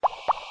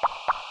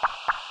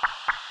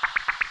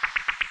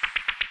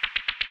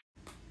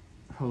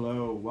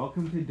Hello,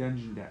 welcome to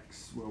Dungeon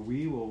Decks, where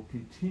we will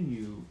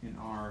continue in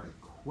our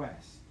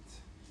quest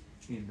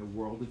in the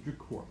world of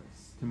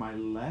Dracorvis. To my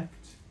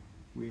left,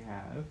 we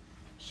have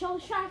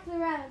Shellshock the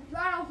Red,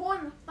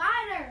 Rhynohorn the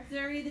Fighter,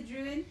 Zuri the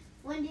Druid,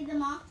 Wendy the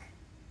Monk,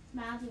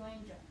 Mounty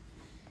Ranger.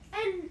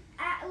 and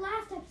at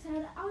last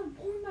episode, I was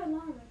born by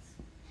llamas.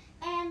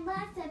 And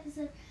last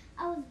episode,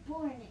 I was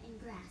born in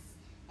grass,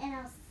 and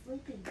I was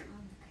sleeping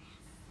on the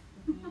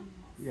grass with animals.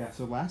 Yeah,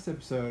 so last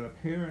episode,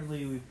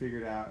 apparently we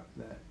figured out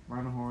that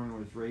Rhynohorn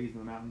was raised in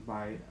the mountains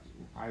by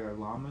either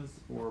llamas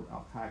or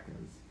alpacas.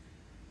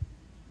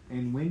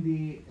 And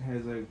Wendy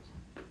has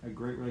a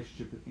great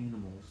relationship with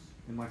animals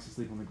and likes to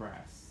sleep on the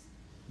grass.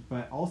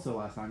 But also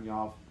last time,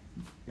 y'all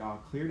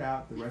cleared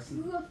out the rest of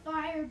Threw a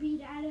fire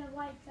beat at a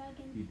white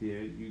dragon. You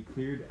did. You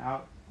cleared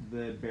out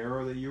the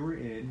barrow that you were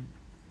in.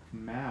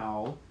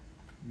 Mal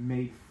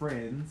made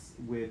friends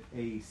with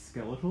a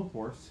skeletal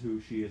horse who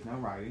she is now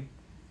riding.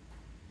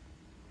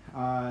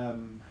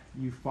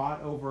 You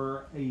fought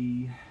over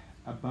a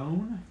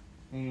bone,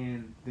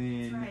 and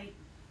then that's right.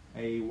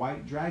 a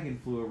white dragon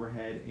flew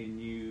overhead,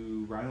 and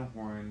you,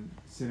 Rhynohorn,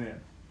 sent it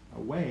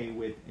away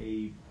with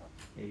a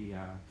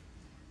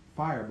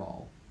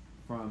fireball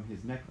from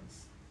his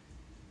necklace.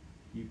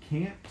 You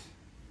can't.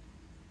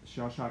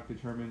 Shellshock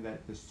determined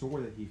that the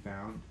sword that he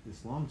found,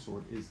 this long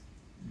sword, is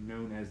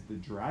known as the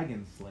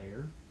Dragon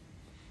Slayer.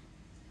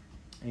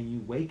 And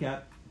you wake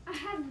up I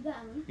have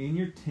them. in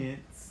your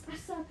tents I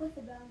slept with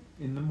them.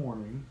 in the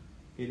morning.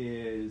 It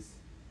is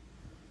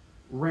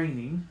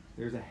raining.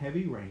 There's a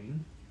heavy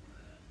rain.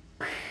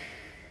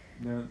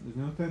 No, there's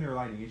no thunder or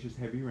lightning. It's just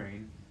heavy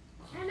rain.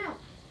 I know.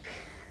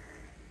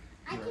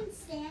 I can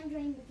stand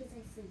rain because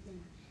I sleep in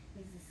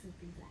there's a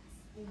sleeping glass,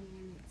 and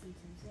it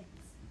sometimes rains.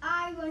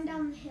 I run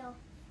down the hill.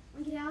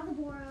 I get out of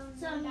the burrow and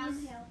So run I'm down the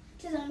used- hill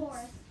to so the I'm-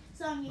 forest.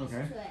 So I'm used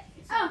Okay. to it.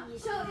 Oh, I'm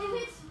used so to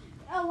if it's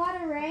a lot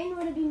of rain,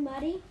 would it be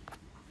muddy?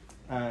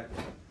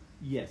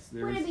 Yes,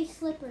 Would it be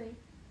slippery?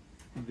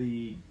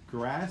 the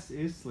grass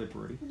is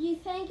slippery. Do you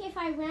think if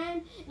I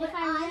ran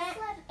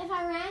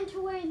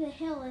to where the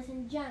hill is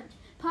and jumped,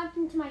 popped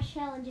into my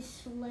shell and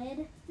just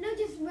slid? No,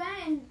 just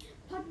ran,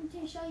 popped into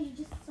your shell, you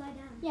just slide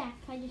down. Yeah,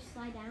 can I just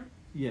slide down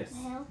Yes, the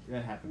hill?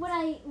 that happens.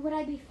 Would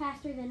I be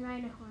faster than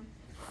Rhynohorn?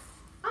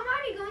 I'm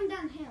already going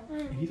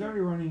downhill. He's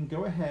already running.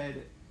 Go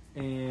ahead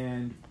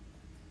and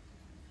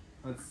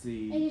let's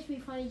see. It'd just be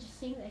funny just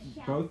seeing the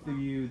shell. Both of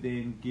you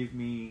then give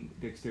me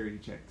dexterity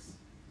checks.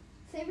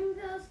 Saving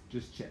those?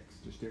 Just checks.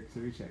 Just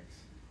dexterity checks.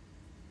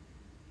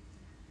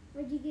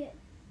 What'd you get?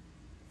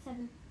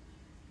 7.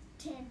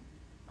 10.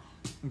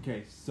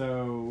 Okay,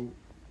 so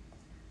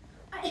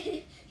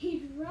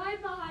He's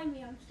right behind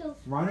me. I'm still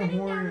sprinting down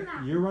the Rhynohorn,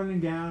 mountain. you're running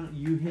down.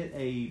 You hit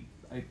a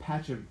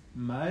patch of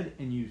mud,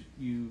 and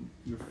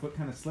your foot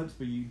kind of slips,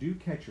 but you do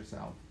catch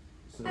yourself.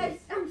 So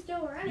I'm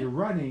still running. you're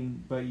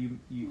running, but you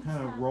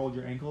kind of Stop. rolled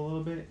your ankle a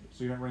little bit,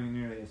 so you're not running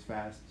nearly as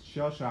fast.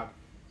 Shellshock,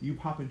 you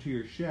pop into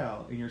your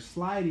shell, and you're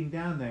sliding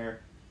down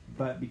there,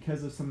 but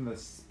because of some of the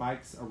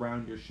spikes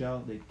around your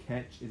shell, they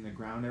catch in the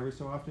ground every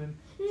so often.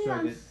 So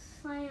I'm that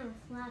sliding on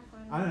a flat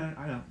one.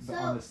 I know, but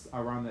on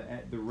around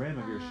the rim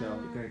of your shell,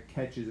 it kind of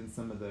catches in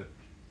some of the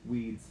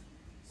weeds.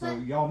 So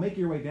But- y'all make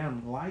your way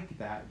down like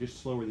that,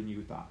 just slower than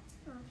you thought.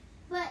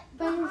 But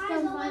But it's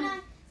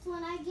still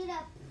when I get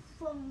up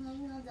from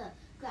laying on the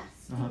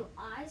grass, Uh-huh. do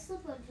I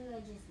slip or do I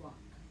just walk?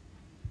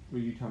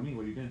 Well, you tell me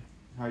what are you doing.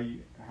 How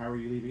are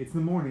you leaving? It's the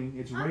morning.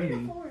 It's I'm raining.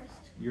 in the forest.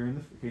 You're in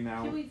the okay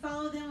now. Can we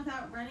follow them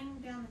without running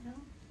down the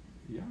hill?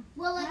 Yeah.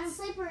 Well, it's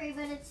slippery,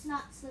 but it's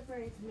not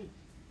slippery to me.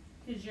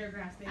 Because you're a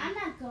grass baby. I'm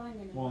not going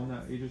anywhere. Well,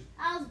 no, you just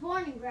I was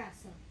born in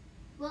grass, so.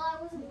 Well,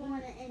 I wasn't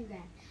born in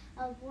grass.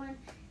 I was born,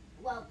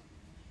 well,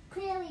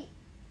 clearly.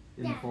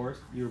 in the Yeah.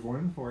 forest. You were born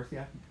in the forest.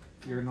 Yeah.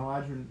 You're an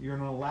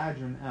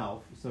Eladrin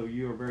elf, so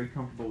you are very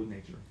comfortable with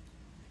nature.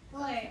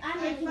 Well, Okay, I'm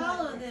I making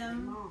follow breakfast for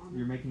them. Mom.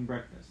 You're making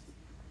breakfast.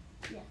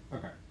 Yeah.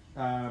 Okay.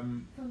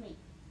 For me,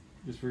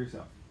 Just for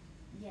yourself.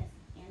 yes.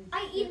 And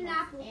I eat an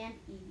apple. And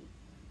Evie.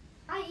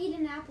 I eat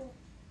an apple.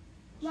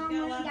 She's While got,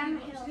 I'm a lot running of down the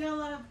people, hill. she's got a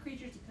lot of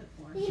creatures to cook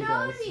for. You She know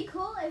what does. would be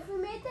cool if we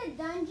made the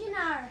dungeon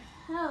our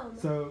home.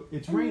 So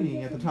it's And we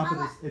raining at the top of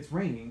I this. It's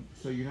raining,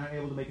 so you're not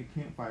able to make a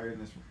campfire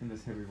in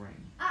this heavy rain.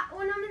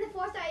 When I'm in the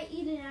forest, I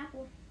eat an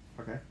apple.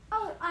 Okay.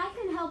 Oh, I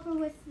can help her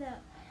with the.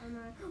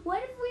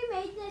 What if we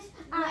made this?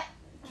 What?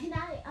 Can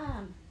I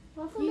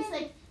What if we use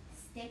made like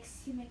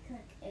sticks to make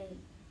like a,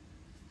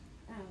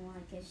 I don't know,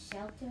 like a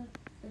shelter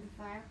for the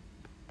fire?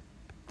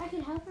 I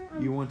can help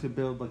her. You want to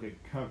build like a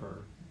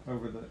cover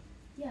over the.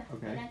 Yeah.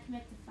 Okay. And I can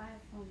make the fire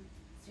from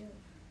zero.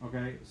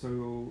 Okay,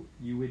 so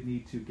you would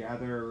need to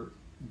gather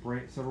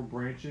several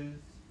branches,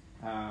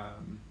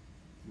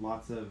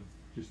 lots of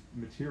just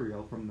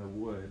material from the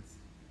woods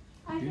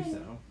to I do can-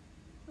 so.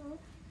 Oh.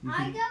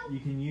 You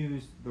can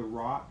use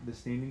the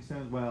standing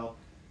stones. Well,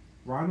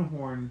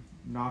 Rhynohorn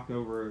knocked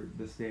over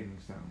the standing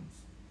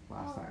stones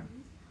last Oh.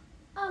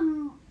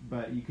 time,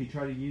 but you could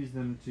try to use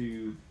them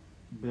to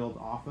build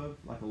off of,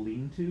 like a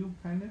lean-to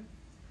kind of.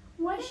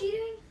 What is she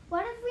doing?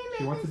 What if we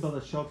She wants to build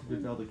a shelter to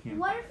build a campfire.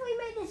 What if we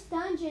made this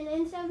dungeon,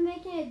 instead of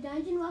making it a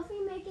dungeon, what if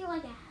we make it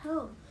like a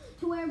home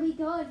to where we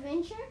go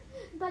adventure,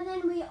 but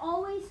then we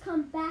always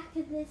come back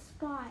to this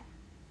spot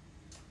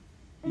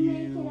and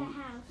make it a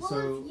house? Well,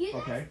 So, if you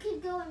guys okay.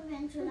 could go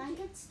adventure and I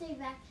could stay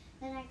back,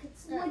 then I could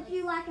start. Would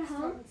you like a home?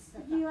 starting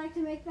stuff Would you up. like to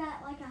make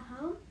that like a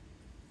home?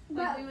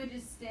 Like we would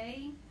just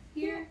stay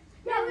here.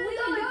 Yeah, we we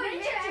go go adventure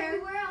adventure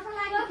everywhere else. for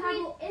like But a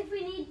couple. If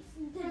we need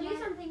to do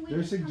something, we They're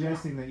just come back.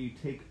 suggesting that you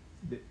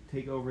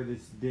take over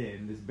this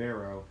den, this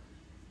barrow,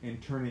 and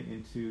turn it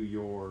into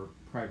your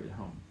private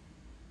home.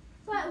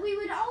 But we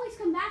would always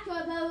come back to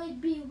it, but it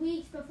would be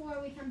weeks before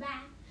we come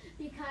back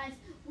because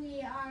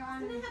we are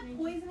on. Doesn't it have adventure.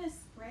 poisonous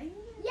spray in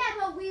it? Yeah,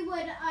 but we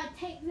would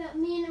take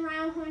me and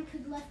Roundhorn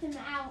could lift him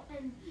out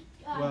and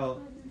Well,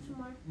 put him some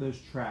more. Those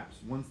traps.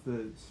 Once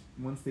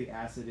the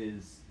acid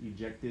is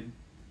ejected,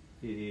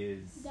 it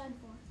is Done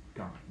for.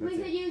 gone. We That's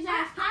could it. use our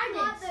I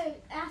got cabinets.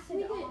 the acid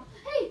We could, off.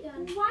 hey,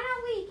 Done. why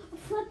don't we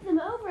flip them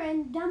over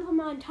and dump them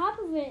on top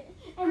of it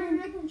and then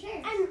make them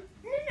chairs. and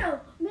no,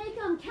 make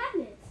them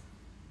cabinets.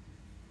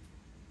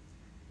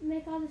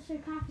 Make all the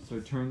sarcophagus. So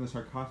turn the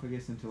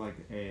sarcophagus into like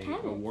a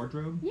Cabinets.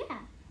 wardrobe, Yeah,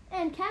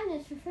 and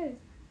cabinets for food.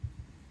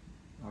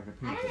 like a And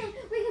pantry. then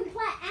we can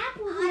plant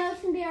apples and those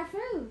can be our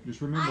food.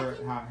 Just remember I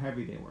can- how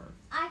heavy they were.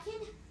 I can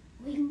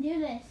We can do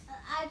this.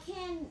 I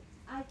can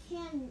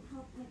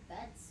help with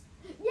beds.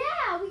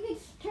 Yeah, we could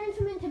turn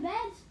some into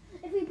beds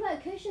if we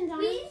put cushions on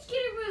We them. each get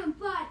a room,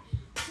 but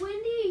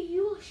Wendy,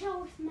 you will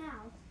show us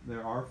Mal.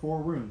 There are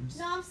 4 rooms.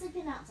 No, I'm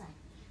sleeping outside.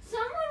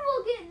 Someone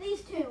will get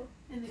these two.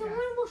 In the Someone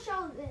grass. will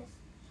show this.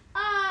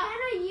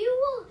 Hannah,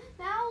 you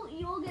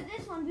will get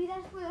this one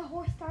because that's where the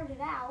horse started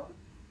out.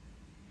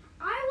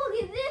 I will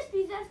get this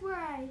because that's where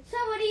I. So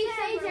what do you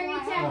say, Sarah, Jerry?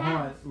 why- To Well, our hold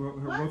house? on. Real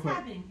What's quick.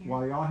 happening here?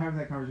 While y'all having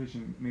that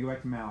conversation, let me go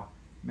back to Mal.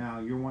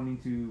 Mal, you're wanting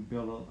to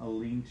build a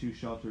lean-to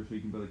shelter so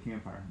you can build a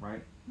campfire,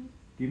 right? Mhm.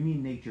 Give me a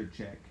nature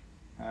check.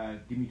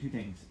 Give me 2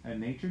 things. A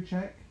nature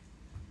check.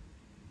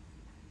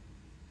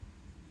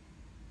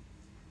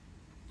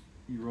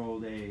 You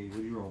rolled a. What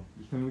did you roll?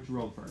 Just tell me what you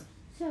rolled first.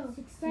 So,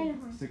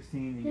 16.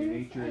 16, and your There's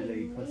nature is a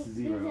a plus there's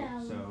 0,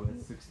 a- so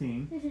it's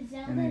 16. This is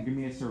Zelda. And then give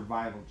me a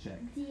survival check.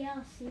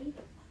 DLC.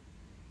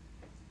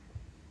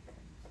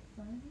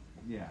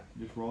 Yeah,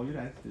 just roll your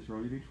dice. Just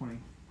roll your d20.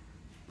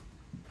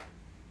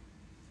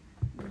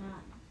 Not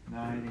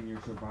 9, and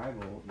your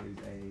survival is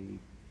a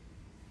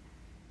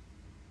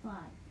 5.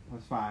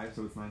 plus 5,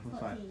 so it's 9 plus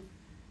 5. 14.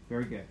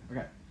 Very good.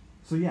 Okay.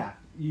 So yeah,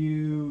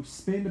 you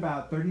spend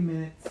about 30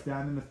 minutes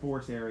down in the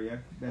forest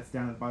area. That's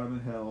down at the bottom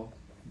of the hill,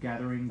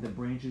 gathering the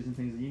branches and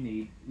things that you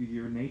need. With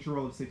your nature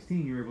roll of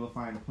 16, you're able to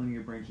find plenty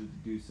of branches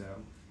to do so.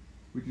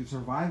 With your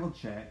survival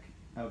check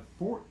of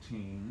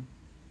 14,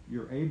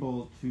 you're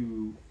able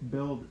to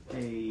build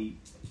a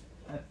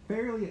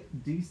fairly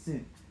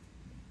decent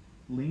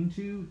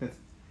lean-to that's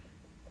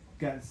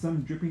got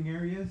some dripping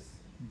areas,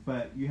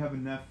 but you have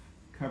enough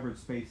covered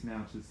space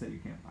now to set your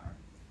campfire.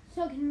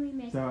 So can we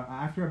make So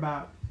after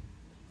about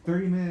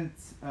 30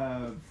 minutes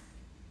of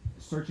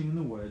searching in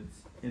the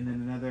woods, and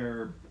then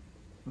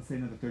let's say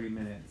another 30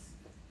 minutes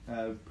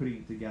of putting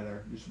it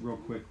together, just real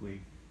quickly,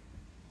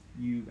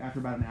 after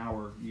about an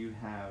hour, you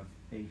have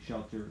a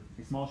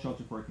small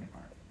shelter for a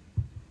campfire.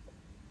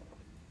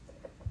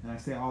 And I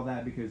say all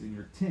that because in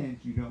your tent,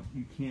 you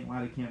can't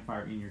light a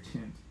campfire in your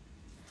tent.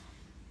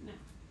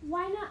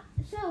 Why not?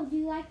 So, do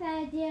you like the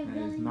idea of That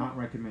is building? not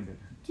recommended.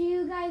 Do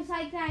you guys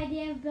like the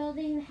idea of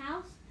building the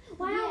house?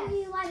 Why don't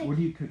we light What it?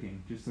 are you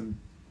cooking? Just some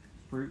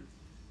fruit,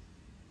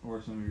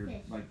 or some of your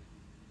Fish.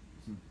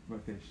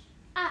 what fish?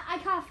 I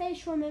caught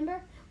fish. Remember,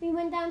 we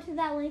went down to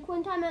that lake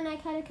one time and I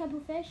caught a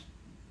couple fish.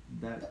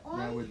 That The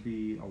only- would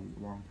be a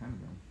long time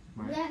ago.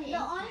 Right? The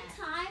only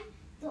time,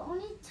 the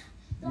only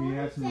You only may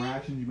have some thing,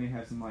 rations. You may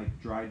have some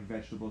like dried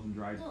vegetables and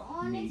dried the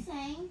only meat.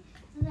 thing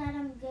that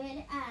I'm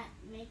good at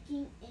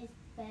making is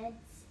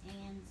beds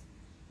and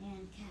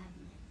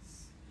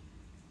cabinets.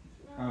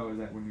 Oh, is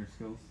that one of your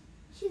skills?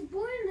 She's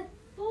born in the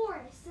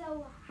forest,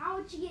 so how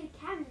would she get a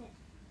cabinet?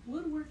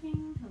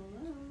 Woodworking.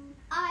 Hello.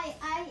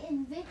 I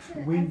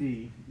adventure.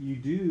 Wendy, you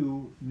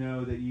do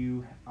know that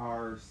you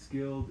are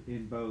skilled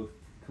in both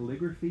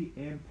calligraphy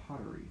and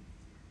pottery,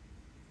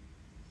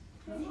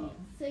 Oh.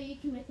 So you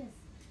can make us.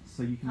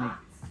 so you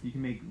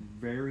can make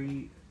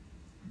very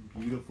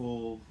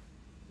beautiful,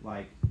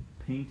 like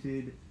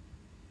painted,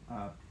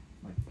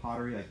 like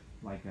pottery,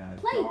 like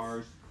Plates.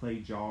 jars, clay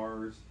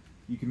jars.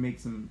 You can make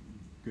some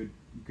good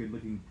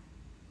looking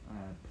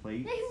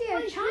plates. They can be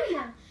our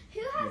china. Who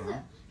has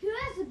Yeah. who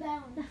has the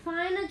bell? The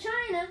fine of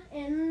china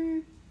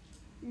and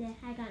nah,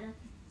 I got nothing.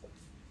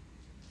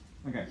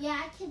 Okay.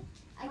 Yeah, I can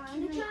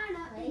Find a make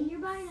china in plates your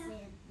bina.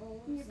 and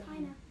bowls In your and-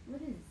 pina.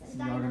 What is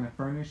So y'all gonna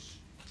furnish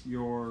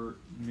your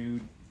new.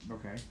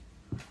 Okay.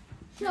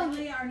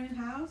 Surely our new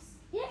house.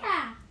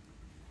 Yeah.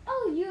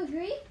 Oh, you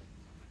agree?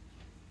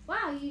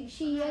 Wow,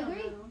 she I don't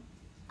agree? know.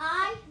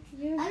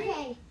 You agree?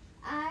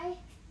 Okay,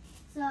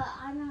 so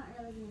I'm not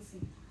really gonna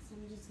sleep outside.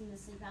 I'm just gonna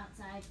sleep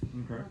outside.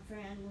 Okay. My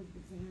friend with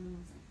the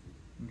animals.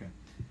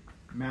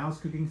 Mal's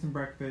cooking some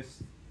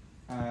breakfast.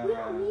 We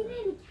don't need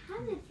any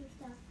cabinets or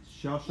stuff.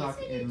 Shellshock Yes,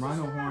 we need and to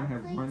Rhino shut Horn up.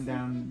 have Plates run and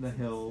down the pieces.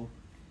 hill.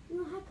 We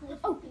don't have plates.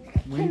 Oh,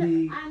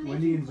 Wendy, I'm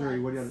Wendy making and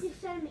Zuri, what are you?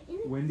 Just set them in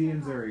the Wendy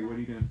and separate Zuri, what are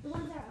you doing? The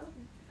ones that are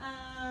open.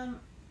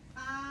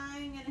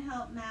 I'm gonna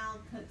help Mal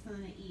cook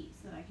something to eat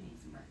so that I can eat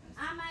some breakfast.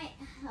 I might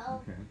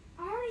help Okay.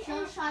 I already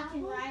Shell ate Shock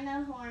and apple.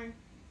 Rhino Horn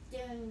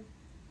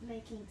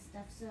making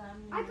stuff. So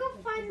I'm I gonna go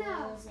put find the the-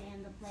 bowls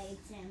and the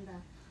plates and the.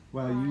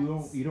 Well,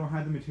 Pots. you don't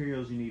have the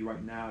materials you need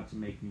right now to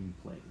make new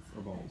plates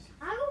or bowls.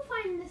 I will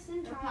find the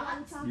centaur that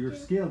we talked You're to.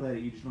 skilled at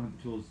it. You just don't have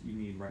the tools you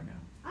need right now.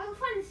 I will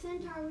find the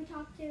centaur we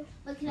talked to.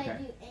 But can I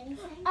Okay. do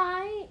anything?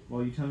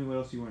 Well, you tell me what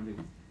else you want to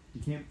do.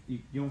 You can't. You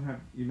don't have.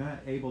 You're not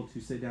able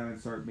to sit down and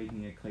start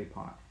making a clay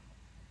pot.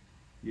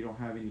 You don't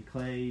have any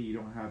clay. You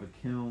don't have a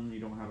kiln. You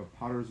don't have a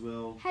potter's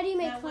wheel. How do you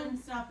make That clay?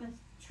 wouldn't stop a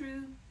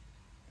true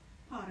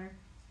potter.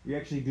 You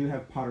actually do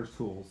have potter's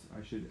tools.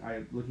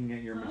 Looking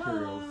at your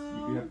materials, you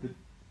do Oh. have the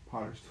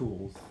potter's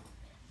tools.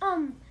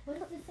 What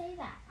does it say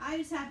that? I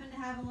just happen to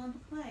have a lump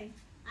of clay.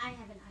 I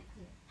have an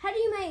idea. How do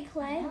you make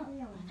clay?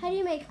 How do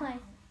you make clay?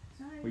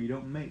 Sorry. Well, you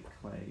don't make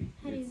clay.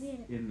 How do you it's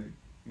get it?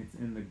 It's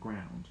in the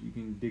ground. You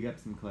can dig up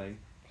some clay.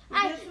 We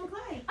I- got some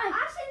clay. I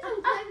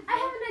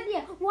have an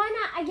idea. Why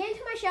not? I get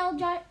into my shell,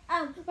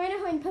 Rhino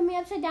Horn, put me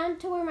upside down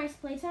to where my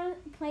spikes are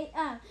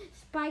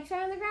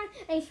on the ground,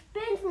 and he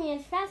spins me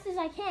as fast as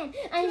I can.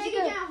 And I just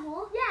go, a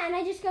hole? yeah, and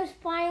I just go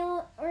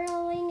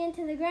spiraling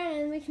into the ground,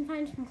 and we can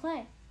find some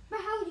clay. But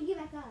how would you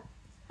get back up?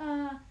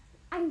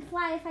 I can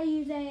fly if I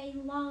use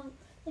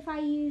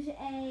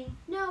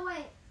No,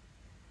 wait.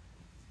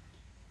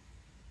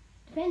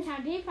 depends how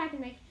deep I can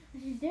make.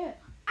 Let's just do it.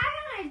 I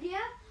got an idea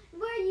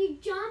where you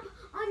jump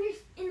on your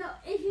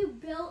if you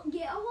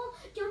get a hole,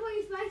 jump on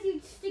your spikes, you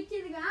stick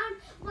to the ground,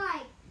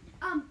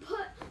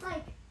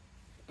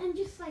 and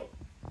just push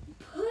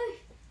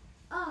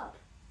up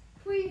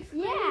where your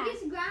spike Yeah.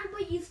 gets the ground,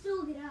 but you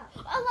still get up.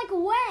 Oh, like a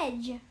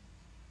wedge.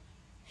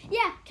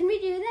 Yeah, can we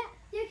do that?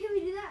 Yeah, can we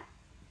do that?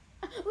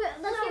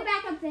 Let's get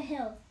back up the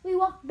hill. We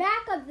walk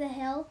back up the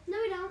hill. No,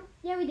 we don't.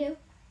 Yeah, we do.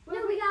 Where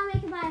No, we gotta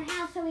make it by a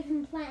house so we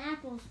can plant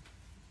apples.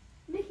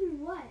 Making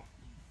what?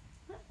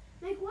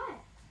 Make what?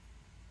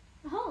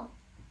 A hole.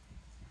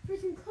 For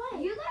some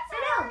clay. You guys I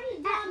are know,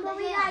 already down but the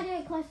we hill. gotta do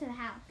it close to the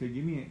house. Okay,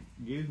 give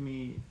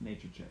me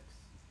nature checks.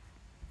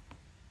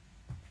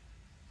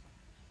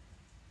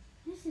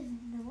 This is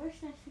the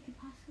worst dice we could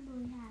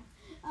possibly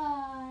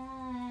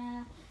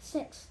have.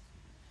 6.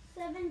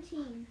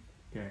 17.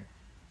 Okay,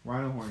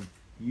 Rhino Horn,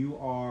 you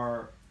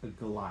are a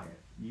Goliath.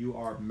 You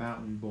are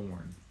mountain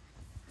born.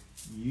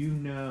 You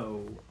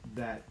know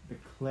that the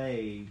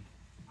clay,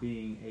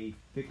 being a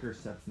thicker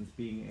substance,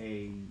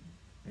 being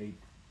a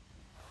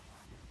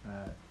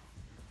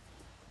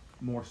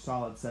more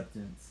solid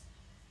substance,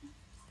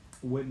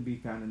 wouldn't be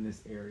found in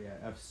this area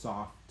of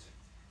soft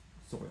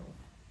soil.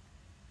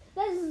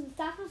 This is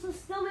stuff us to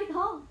still make a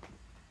hole.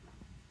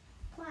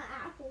 Plant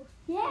apples.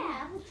 Yeah.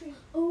 Apple tree.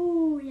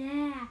 Oh,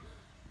 yeah.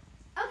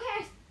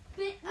 Okay,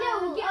 spit.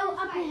 No, get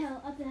up the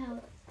hill, up the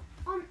hill.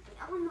 On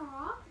the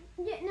rock?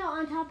 Yeah, no,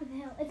 on top of the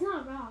hill. It's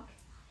not rock.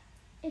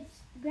 It's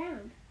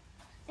ground.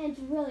 And it's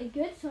really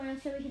good soil,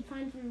 so we can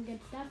find some good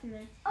stuff in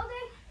there.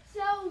 Okay,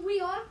 so we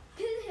go up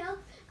to the hill.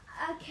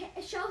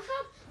 A shell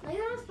shock, lay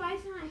on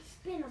spikes, and I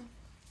spin them.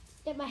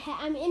 Get my head.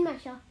 I'm in my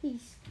shell. He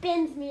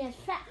spins me as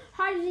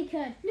hard as he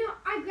could. No,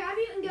 I grab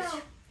you and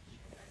go.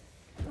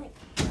 Alright,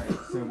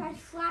 so I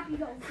slap you.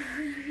 Go.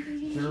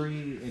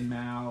 Zuri and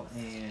Mal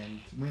and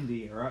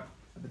Wendy are up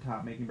at the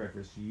top making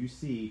breakfast. You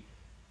see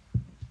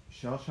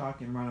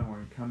Shellshock and Rhino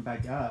Horn come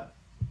back up.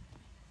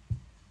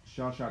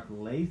 Shellshock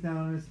lays down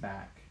on his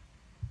back,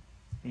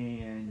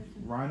 and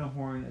Rhino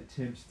Horn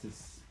attempts to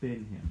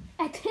spin him.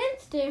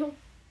 Attempts to.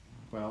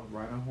 Well,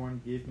 Rhino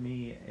Horn, give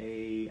me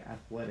a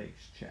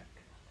athletics check.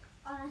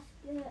 Oh,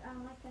 that's good.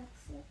 I like that.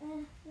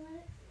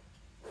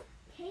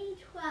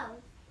 K-12.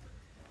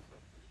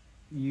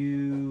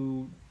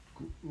 You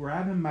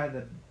grab him by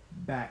the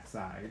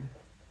backside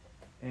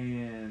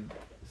and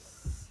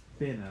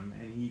spin him,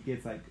 and he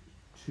gets like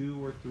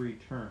 2 or 3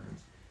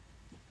 turns.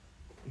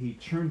 He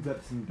churns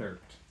up some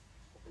dirt,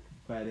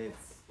 but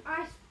it's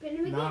I spin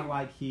him again. not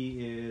like he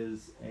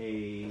is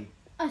a.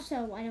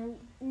 So I don't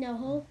know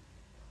hole.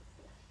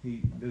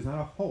 There's not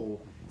a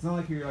hole. It's not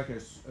like you're like a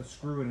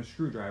screw and a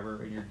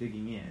screwdriver and you're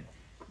digging in.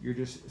 You're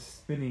just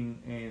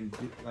spinning and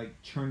like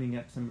churning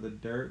up some of the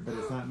dirt, but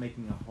it's not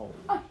making a hole.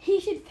 Oh, he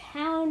should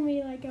pound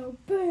me like a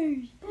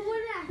booze. But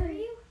wouldn't that hurt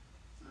you?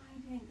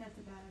 I think that's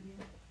a bad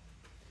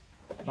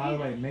idea. By the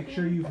way, make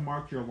sure you've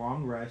marked your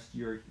long rest.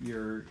 Your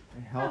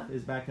health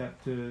is back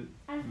up to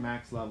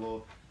max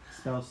level.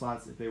 Spell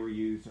slots, if they were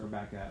used, are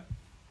back up.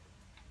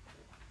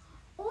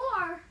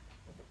 Or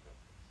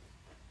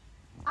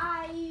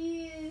I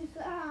use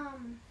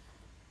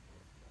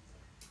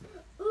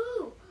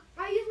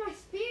I use my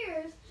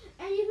spears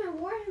and use my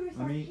warhammer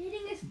start me-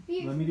 hitting the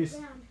spears Let me to the just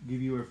ground.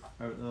 give you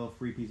a little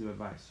free piece of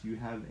advice. You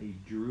have a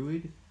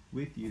druid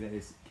with you that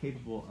is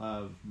capable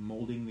of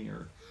molding the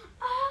earth.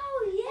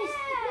 Oh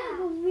Yeah,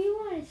 but we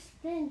want to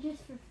spin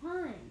just for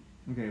fun.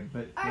 Okay,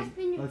 but Alright,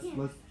 spin your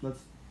let's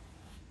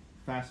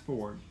fast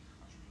forward.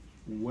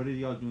 What are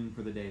y'all doing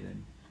for the day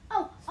then?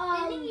 Oh,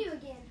 spinning you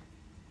again.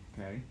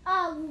 Okay.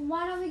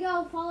 Why don't we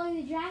go follow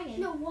the dragon?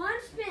 No, one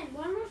more spin.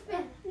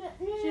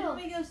 Shouldn't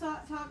we go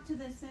talk to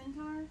the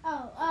centaur?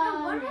 Oh,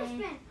 no, one more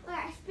spin.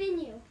 Alright, I spin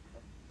you.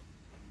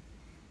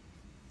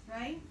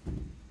 Right?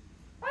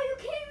 Are you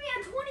kidding me?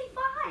 I'm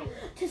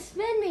 25. To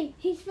spin me.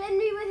 He spin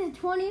me with a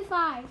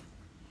 25.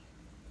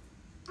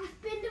 I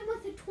spinned him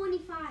with a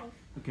 25.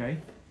 Okay.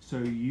 So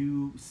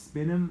you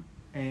spin him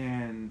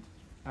and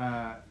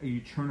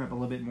you churn up a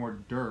little bit more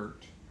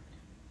dirt.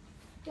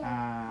 Don't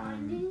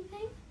find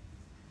anything?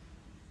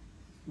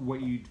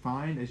 What you'd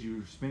find as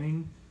you're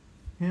spinning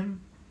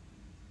him,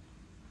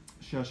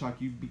 Shellshock,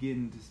 you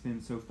begin to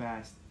spin so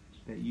fast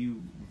that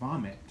you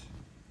vomit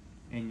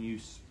and you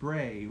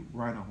spray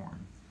Rhino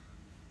Horn.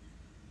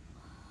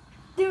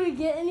 Do we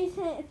get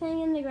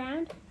anything in the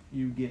ground?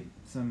 You get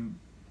some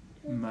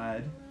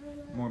mud,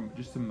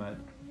 just some mud.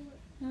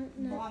 No.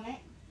 Vomit.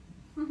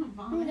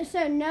 Vomit.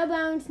 So no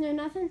bones, no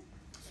nothing?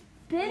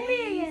 Spin me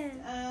Waste again.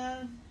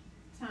 of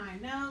time.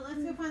 No,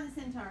 let's go find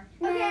the centaur.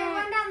 Okay,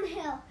 run down the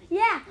hill.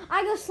 Yeah,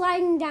 I go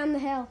sliding down the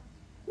hill.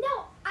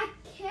 No, I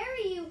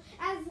carry you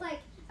as like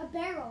a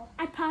barrel.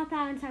 I pop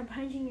out and start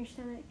punching your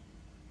stomach.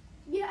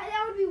 Yeah,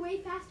 that would be way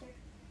faster.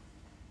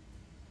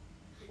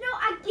 No,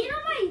 I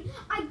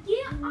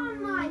get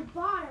on my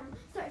bottom,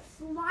 start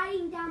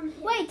sliding down the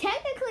hill. Wait,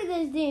 technically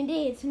this is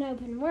D&D, it's an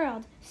open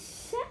world.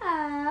 So,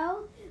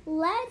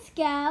 let's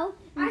go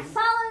and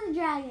follow the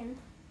dragon.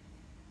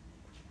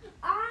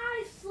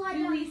 I slide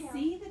down the hill. Do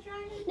we see the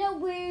dragon? No,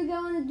 we're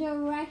going the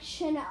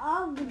direction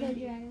of the good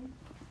dragon.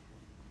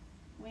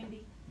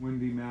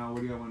 Wendy, Mal,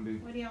 what do y'all want to do?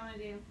 what do y'all want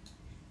to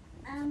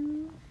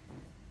do?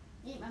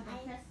 Eat my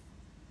breakfast.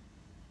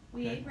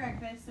 We Okay. ate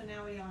breakfast, so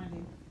now what do y'all want to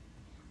do?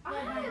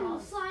 I'm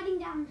sliding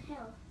down the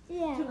hill.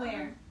 Yeah. To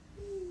where?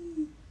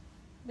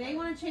 They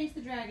want to chase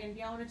the dragon. Do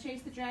y'all want to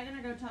chase the dragon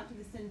or go talk to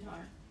the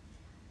centaur?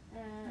 I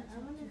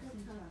want to go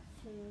talk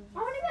to I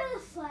want to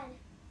build a sled.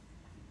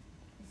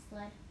 the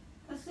sled.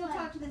 Let's go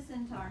talk to the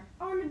centaur.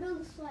 I want to build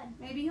a sled.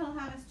 Maybe he'll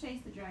have us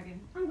chase the dragon.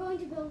 I'm going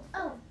to build a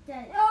sled. Oh,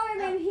 that. Or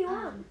maybe he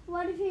won't.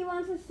 What if he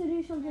wants us to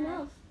do something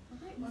else?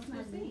 Okay, let's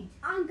go see.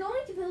 I'm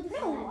going to build a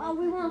sled. No,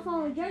 we want to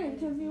follow the dragon,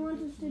 so if he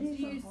wants us to do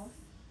something.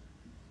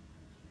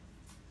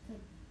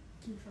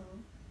 Control.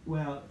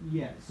 Well,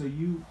 yeah. So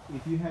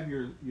if you have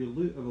your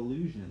loot of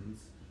illusions,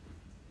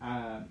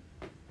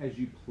 as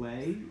you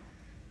play,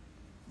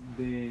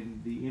 then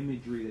the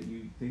imagery that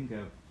you think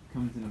of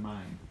comes into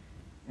mind,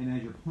 and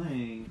as you're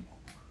playing,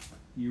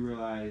 you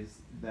realize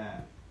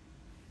that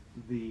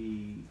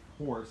the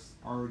horse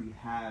already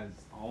has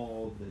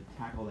all the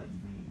tackle that you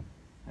need,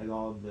 has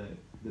all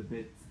the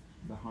bits,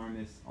 the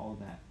harness, all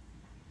that.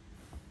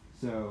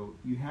 So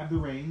you have the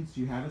reins,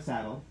 you have a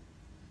saddle.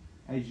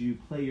 As you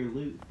play your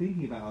lute,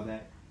 thinking about all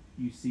that,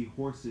 you see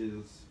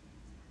horses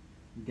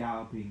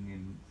galloping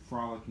and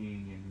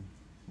frolicking and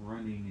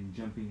running and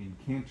jumping and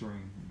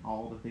cantering and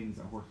all the things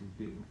that horses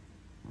do.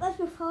 Let's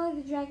go follow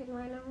the dragon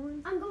right now.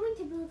 I'm going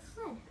to build a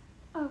sled.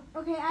 Oh,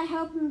 okay. I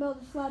help him build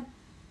a sled.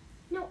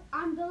 No,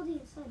 I'm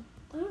building a sled.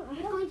 Oh,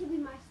 it's going to be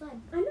my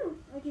sled. I know.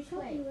 I just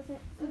help you with it.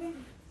 Okay.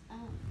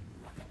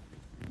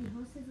 The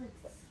horses like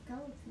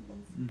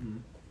skeletons. Mm-hmm.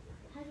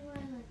 How do I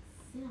like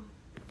sit on?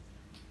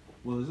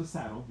 Well, there's a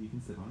saddle you can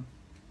sit on.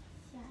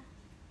 Yeah.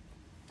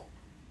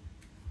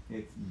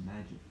 It's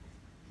magic.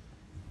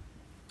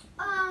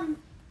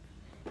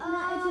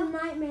 It's a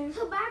nightmare.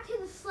 So back to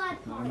the sled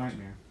It's not part. a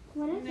nightmare.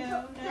 What is it?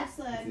 No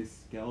sled. It's a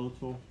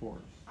skeletal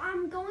horse.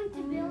 I'm going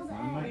to build It's not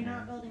a a. You're nightmare.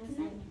 not building a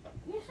sled.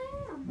 Yes,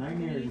 I am.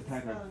 Nightmare is a He's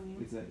type of. spelling you.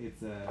 It's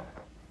a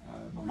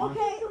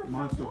Okay.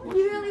 monster horse.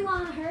 You really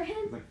want to hurt him?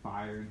 It's like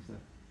fire and stuff.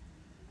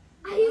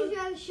 I usually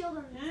have a shield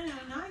on me.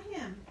 No, not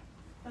him.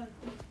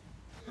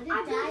 Would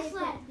I it built die a if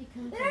sled. it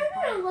becomes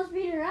No, let's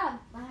beat her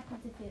up. What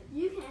happens if it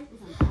You can.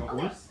 A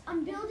Okay, horse?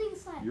 I'm building a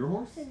sled. Your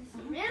horse?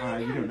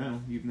 Really? You don't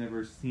know. You've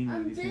never seen one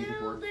of these things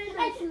before.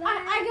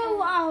 I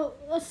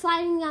go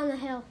sliding down the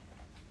hill.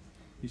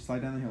 You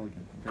slide down the hill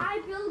again. Okay.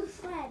 I build a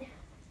sled.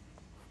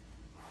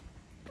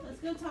 Let's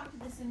go talk to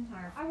the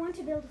centaur. I want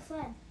to build a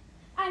sled.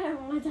 I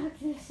don't want to talk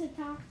to the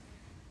centaur.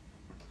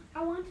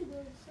 I want to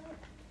build a sled.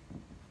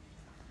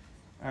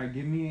 All right,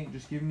 give me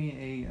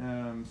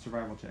a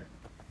survival check.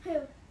 Who?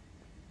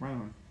 Right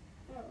on.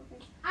 Oh,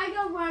 okay. I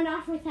go run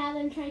off without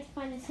them trying to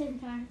find a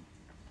centaur.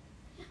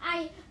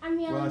 I'm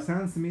yelling. Well, it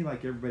sounds to me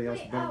like everybody else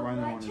Wait, but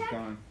Rhino what Horn is check?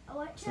 gone.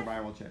 What check?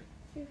 Survival check.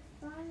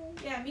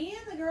 Yeah, me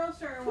and the girl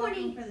started 20.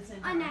 walking for the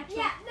centaur. Unnatural.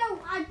 Yeah, no,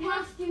 I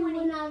passed you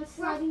when I was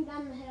sliding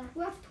down the hill.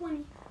 Rough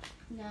 20.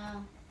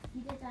 No.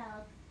 You did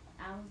that.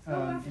 I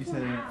was You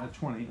said a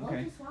 20.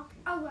 Okay. just walking.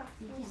 Oh, rough.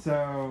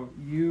 So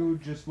you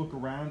just look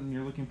around and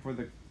you're looking for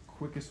the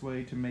quickest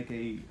way to make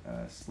a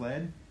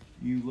sled.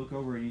 You look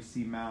over and you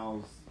see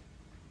Mal's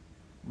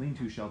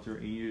lean-to shelter,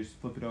 and you just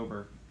flip it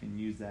over and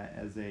use that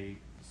as a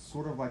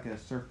sort of like a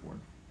surfboard.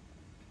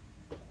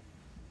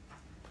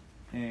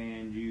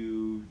 And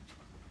you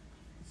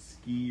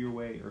ski your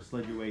way or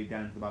sled your way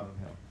down to the bottom of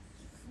the hill.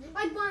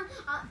 Like one.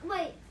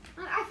 Wait.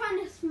 I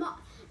find a small.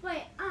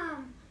 Wait.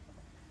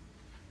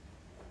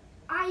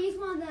 I use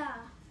one of the.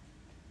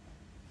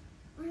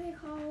 What are they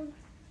called?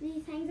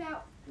 These things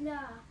out the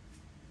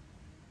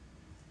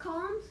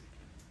columns.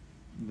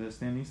 The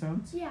standing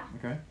stones? Yeah.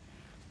 Okay.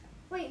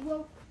 Wait.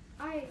 Well,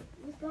 I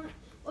was going.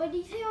 What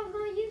did you say I was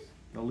going to use?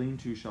 The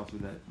lean-to shelter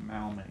that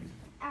Mal made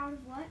Out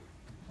of what?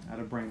 out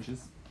of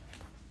branches.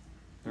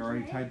 They're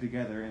already Okay. tied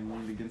together and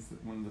leaned against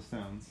one of the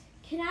stones.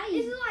 Can I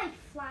use? Is it like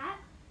flat?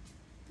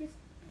 Just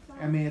flat.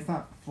 I mean, it's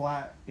not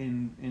flat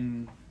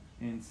and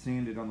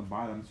sanded on the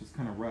bottom. It's just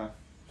kind of rough.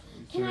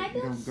 Can I you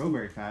build don't go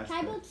very fast. can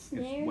I but build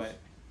snares? It's wet.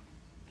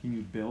 Can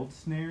you build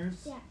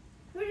snares? Yeah.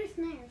 What are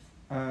snares?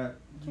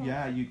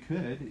 Yeah, you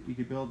could. You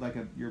could build like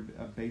a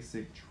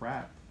basic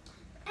trap.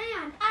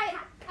 And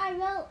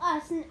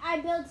I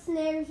build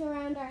snares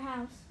around our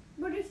house.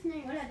 What are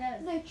snares? What are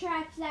those? They're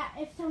traps that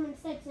if someone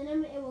steps in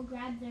them, it will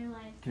grab their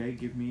leg. Okay,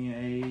 give me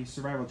a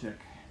survival check.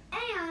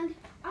 And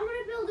I'm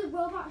gonna build a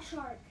robot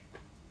shark.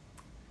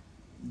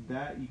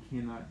 That you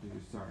cannot do.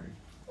 Sorry.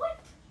 What?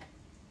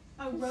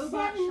 A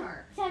robot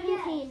shark.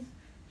 17.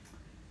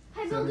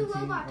 Can I build a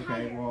 17? robot Okay,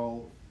 tiger?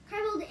 well, Can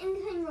I build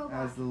anything robot?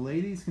 as the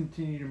ladies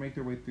continue to make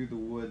their way through the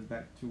wood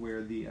back to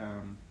where the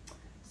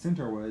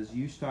centaur was,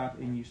 you stop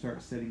and you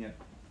start setting up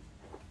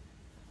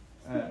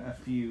a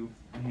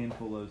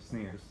handful of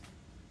snares.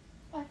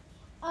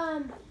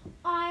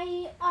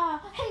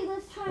 Hey,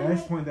 let's try. At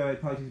this point, though, it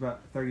probably takes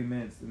about 30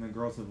 minutes, and the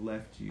girls have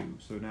left you.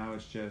 So now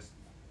it's just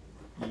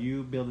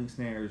you building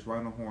snares,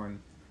 Rhino Horn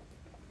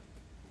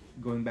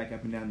going back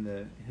up and down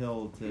the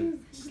hill to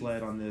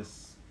sled on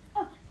this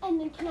Oh, and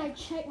then can I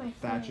check my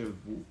thatch snares?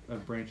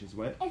 of branches.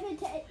 What? If it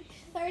takes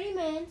 30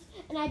 minutes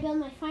and I build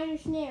my final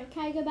snare,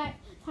 can I go back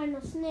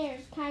final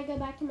snares? Can I go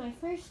back to my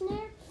first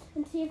snare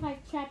and see if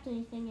I've trapped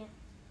anything yet?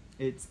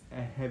 It's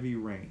a heavy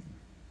rain.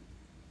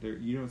 There,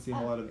 you don't see a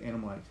whole lot of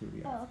animal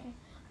activity. Oh,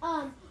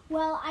 okay.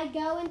 Well, I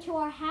go into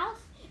our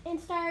house and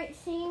start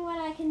seeing what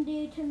I can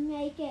do to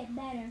make it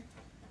better.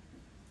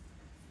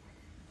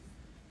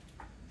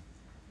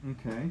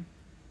 Okay.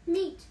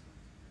 Meat.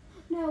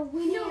 No,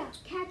 we need to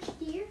catch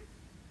deer.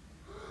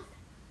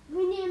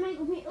 We need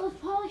to let's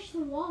polish the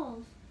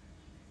walls.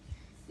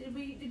 Did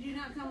you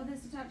not come with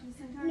us to talk to the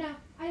centaur? No,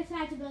 I just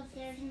had to build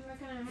stairs and work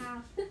on our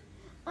house.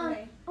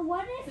 Okay.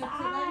 What if So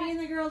let me and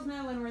the girls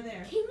know when we're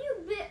there. Can you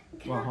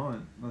Well, hold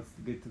on. Let's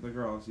get to the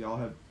girls. Y'all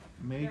have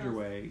made your Girls.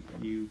 way.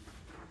 You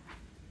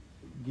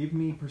give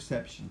me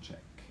perception check.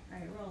 All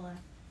right,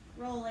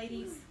 roll,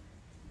 ladies.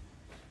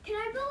 Can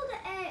I build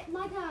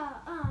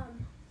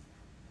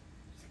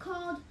it's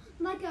called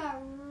like a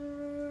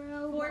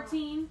robot.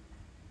 14.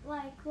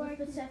 Like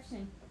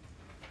Perception.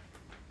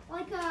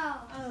 like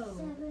a Oh.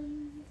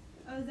 7.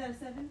 Oh, is that a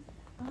 7?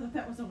 I thought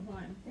that was a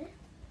 1.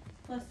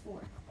 Plus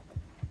 4.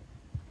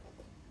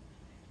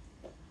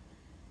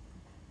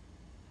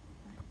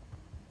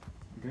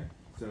 Okay.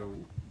 So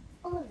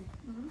 11.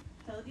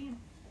 Tell it again.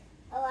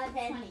 11.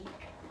 20.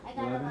 I got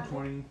 11, 11.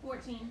 20.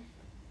 14.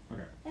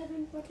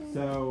 7, 14.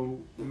 So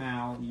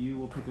Mal, you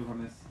will pick up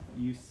on this.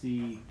 You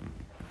see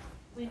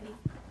Windy.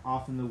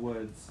 off in the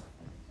woods.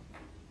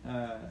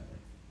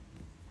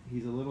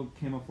 He's a little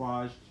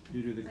camouflaged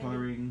due to the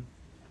coloring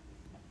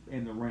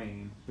and the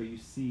rain, but you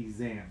see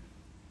Xanth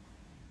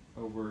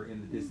over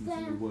in the distance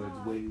in the woods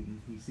waiting.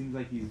 He seems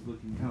like he's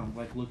looking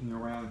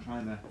around,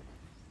 trying to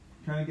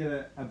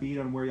get a beat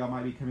on where y'all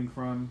might be coming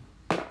from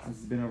since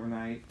it's been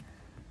overnight.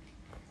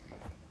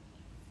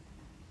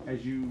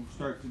 As you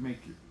start to make,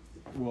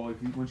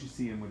 once you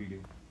see him, what do you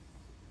do?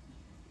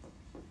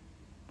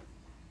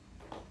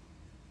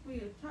 We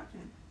go talk to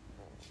him.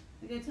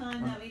 We go tell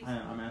him that we.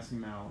 I'm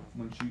asking Mal,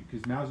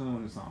 because Mal's the only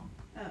one who saw him.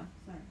 Oh,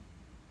 sorry.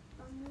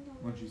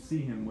 Once you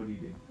see him, what do you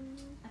do?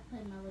 I play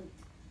my lute.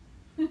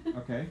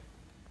 Okay.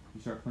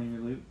 You start playing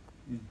your lute,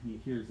 and he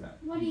hears that.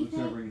 What he do you looks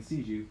think? over and he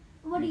sees you.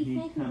 What do and you he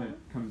think? kind of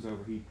comes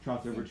over. He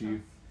trots over to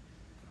you.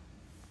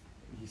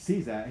 He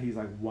sees that. He's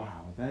like,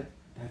 "Wow,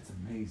 that's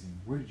amazing.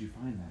 Where did you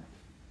find that?"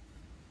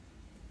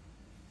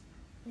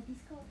 What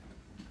is called?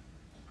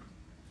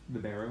 The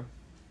barrow.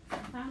 I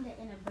found it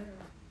in a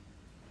barrel.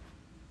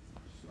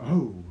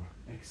 Oh,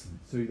 excellent.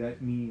 So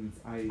that means,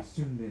 I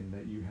assume then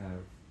that you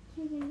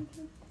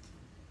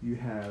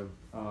have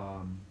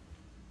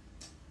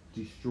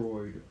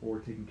destroyed or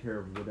taken care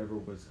of whatever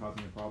was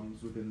causing the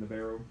problems within the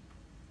barrow.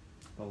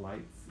 The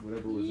lights,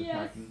 whatever was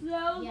attacking.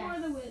 those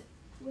Yes. were the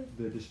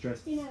The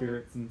distressed You know.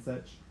 spirits and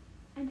such.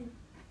 I knew.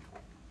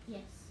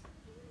 Yes.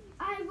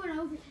 I went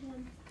over to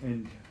them.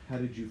 And how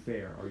did you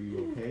fare? Are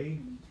you okay?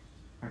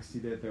 I see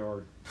that there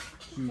are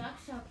two. Shock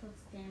shop was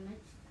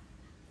damaged.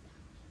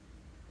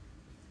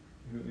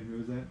 Who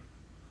was that?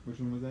 Which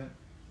one was that?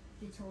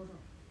 The total.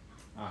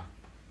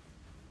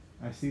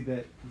 I see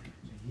that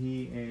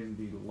he and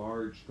the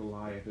large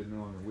Goliath are no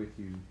longer with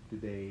you.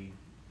 Did they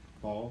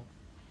fall?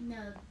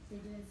 No, they're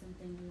doing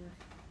something weird.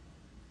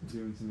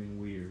 Doing something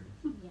weird.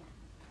 Yeah.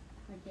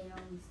 Like they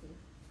always do.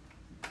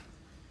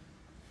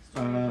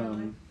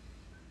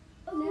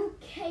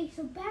 Okay,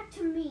 so back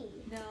to me.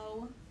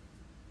 No.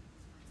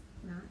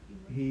 Not you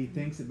he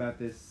thinks about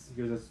this.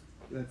 He goes,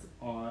 "That's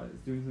odd.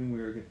 It's doing something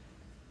weird."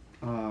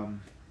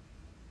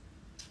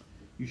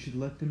 You should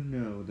let them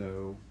know,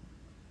 though,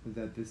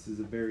 that this is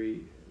a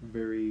very,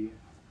 very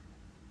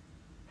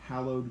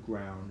hallowed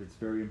ground. It's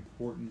very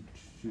important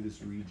to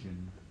this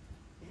region.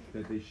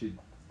 That they should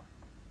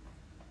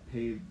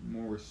pay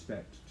more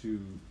respect to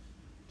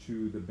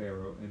the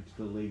Barrow and to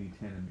the Lady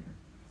Tanamir.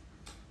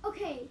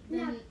 Okay, Then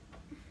now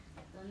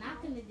they're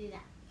not going to do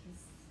that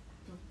because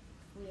they're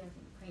weird and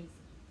crazy.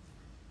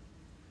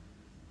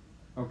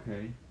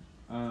 Okay.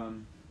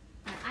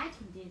 But I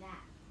can do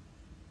that.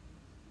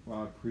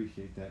 Well, I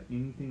appreciate that.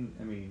 Anything,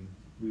 I mean,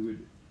 we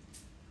would,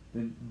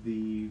 then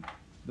the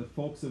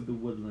folks of the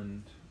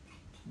woodland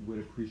would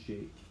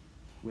appreciate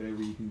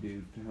whatever you can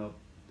do to help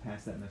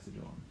pass that message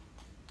on.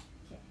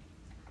 Okay.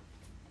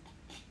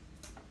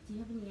 Do you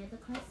have any other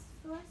quests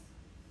for us?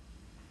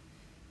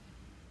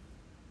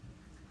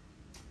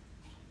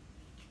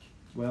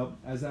 Well,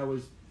 as I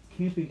was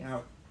camping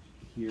out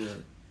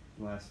here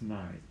last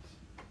night,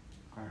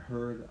 I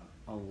heard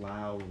a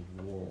loud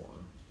roar,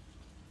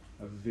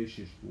 a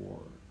vicious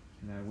roar,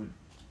 and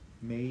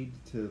I made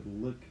to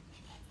look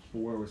for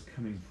where it was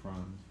coming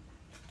from.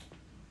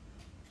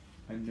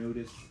 I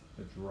noticed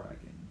a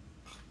dragon.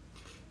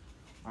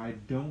 I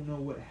don't know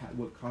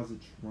what caused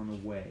it to run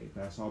away,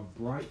 but I saw a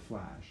bright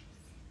flash.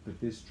 But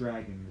this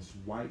dragon, this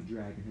white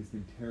dragon, has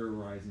been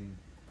terrorizing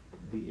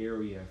the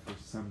area for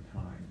some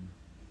time.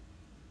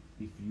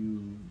 If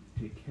you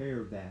take care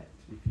of that,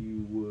 if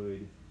you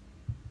would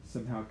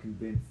somehow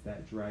convince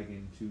that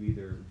dragon to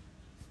either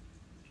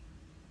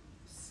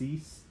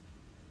cease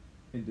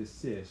and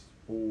desist,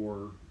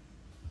 or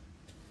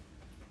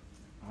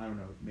I don't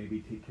know, maybe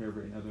take care of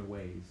it in other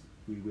ways,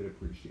 we would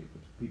appreciate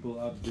it. People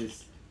of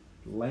this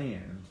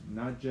land,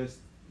 not just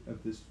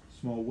of this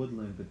small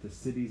woodland, but the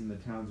cities and the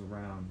towns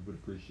around would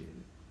appreciate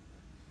it.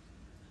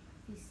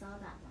 We saw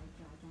that white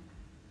dragon.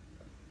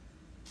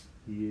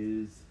 He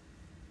is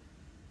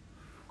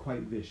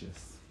quite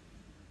vicious.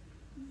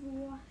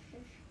 I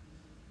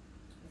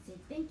say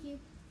thank you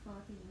for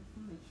the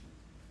information.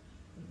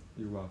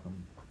 You're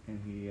welcome. And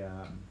he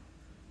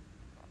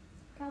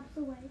drops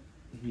away.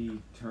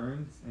 he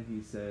turns and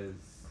he says,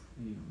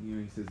 he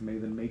says, "May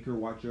the Maker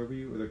watch over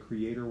you," or the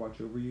Creator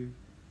watch over you.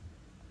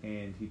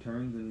 And he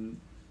turns and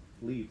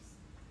leaves.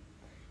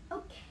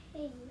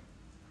 Okay.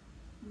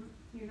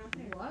 You're not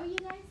there. Where are you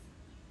guys?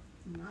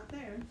 I'm not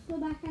there. Let's go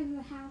back into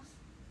the house.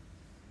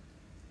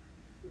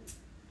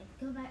 I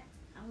go back.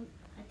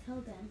 I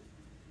tell them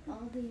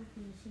all the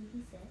information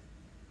he said.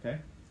 Okay.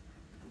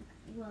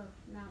 Well,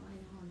 not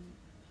Rhinohorn.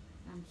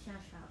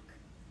 Shashak.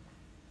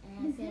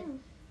 And I said,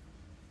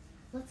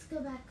 let's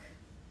go back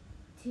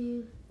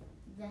to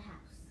the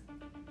house.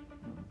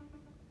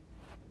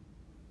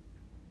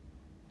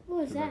 What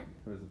was that?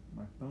 Because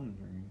my phone's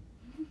ringing.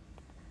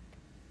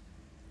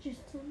 Just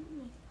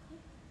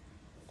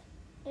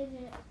is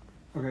it?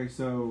 Okay,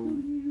 so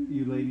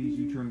you ladies,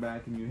 you turn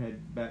back and you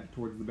head back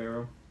towards the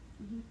Barrow.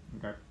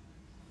 Okay.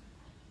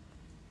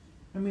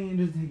 I mean, it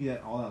doesn't take you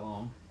all that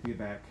long to get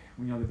back.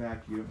 When you get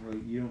back,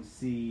 you don't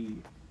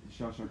see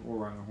Shellshock or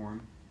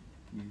Rhinohorn.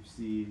 You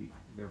see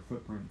their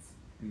footprints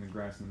in the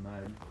grass and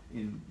mud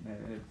that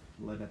have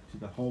led up to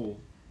the hole,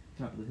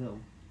 top of the hill.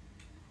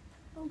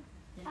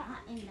 They're not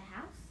in the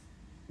house?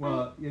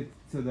 Well,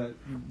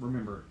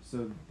 remember,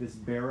 so this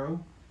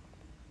Barrow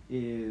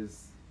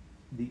is,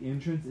 the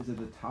entrance is at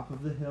the top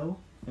of the hill,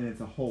 and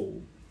it's a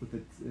hole with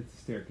it's a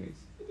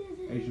staircase.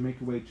 As you make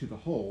your way to the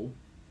hole,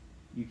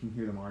 you can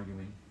hear them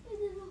arguing.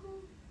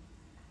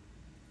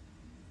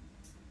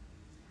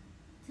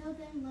 Tell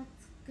them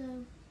let's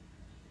go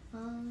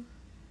follow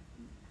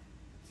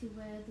to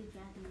where the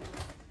dragon is.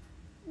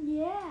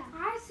 Yeah.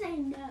 I say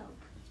no.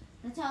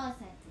 That's all I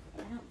said.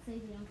 I don't say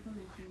the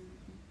information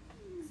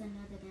because I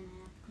know they're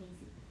gonna act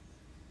crazy.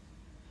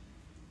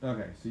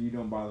 Okay, so you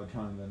don't bother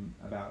telling them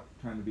about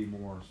trying to be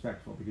more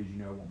respectful because you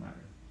know it won't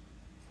matter.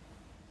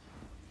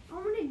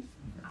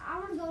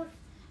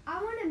 I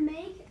wanna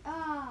make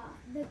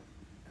the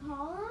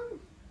column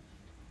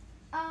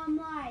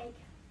like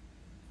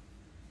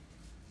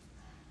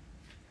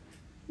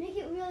make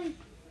it really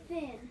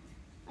thin.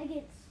 Like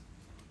it's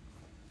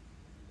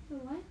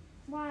what?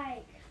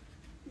 Like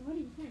what are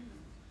you saying?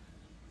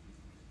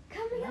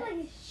 Come together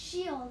like a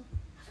shield.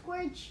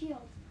 Squared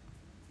shield.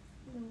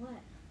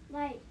 What?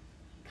 Like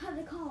cut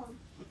the column.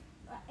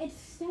 It's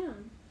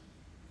stone.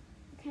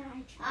 Can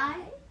I try?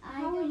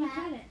 How would you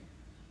cut it?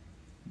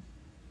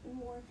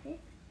 War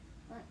pick.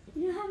 What?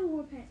 You don't have a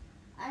war pick.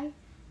 I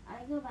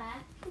go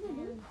back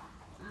and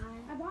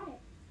I bought it.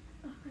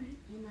 Okay.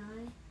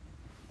 And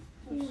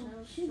You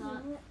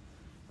Shellshock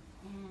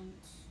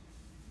and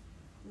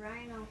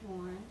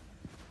Rhinohorn.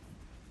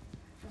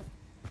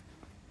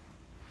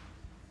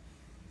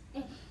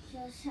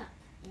 Shellshock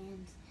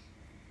and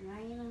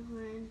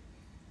Rhinohorn.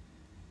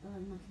 Oh,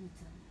 I'm not gonna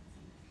tell them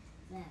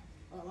that.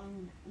 Oh, I'm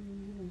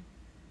gonna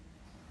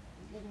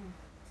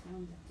tell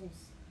them that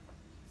there's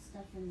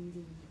stuff in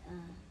the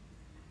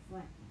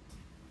front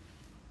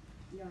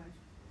yard.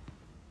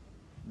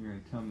 You're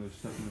going to tell them there's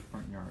stuff in the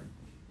front yard.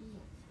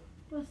 Yeah.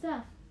 What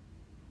stuff?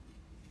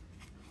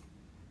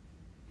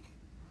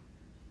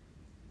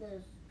 Those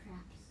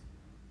traps.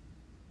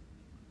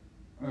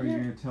 Are you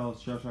gonna tell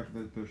Shell Shock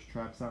that there's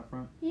traps out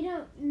front? You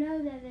don't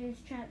know that there's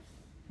traps.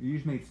 You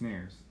just made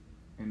snares,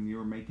 and you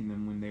were making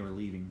them when they were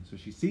leaving. So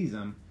she sees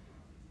them.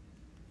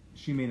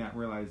 She may not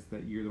realize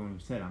that you're the one who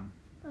set them.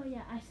 Oh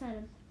yeah, I set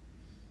them.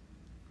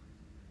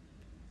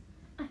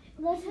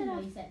 Let's head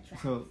off.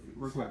 So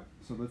real quick.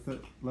 So let's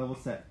level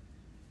set,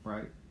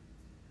 right?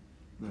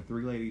 The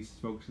three ladies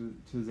spoke to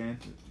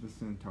Xanth, the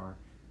centaur.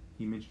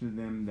 He mentioned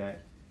to them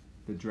that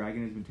the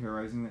dragon has been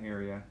terrorizing the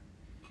area.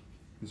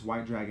 This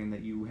white dragon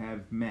that you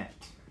have met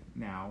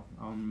now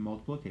on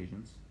multiple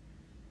occasions.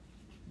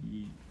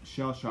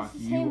 Shell Shock,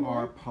 It's the you same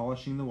are one?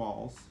 polishing the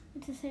walls.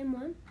 It's the same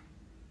one.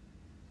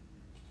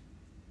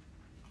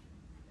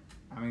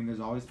 I mean, there's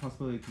always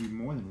possibility it could be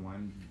more than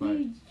one, but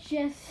You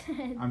just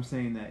said I'm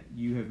saying that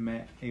you have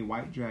met a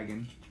white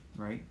dragon,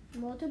 right?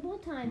 multiple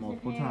times.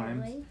 Multiple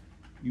apparently. times.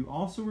 You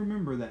also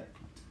remember that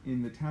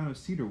in the town of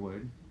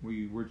Cedarwood, where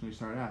you originally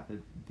started out,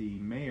 that the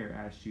mayor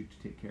asked you to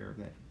take care of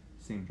that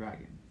same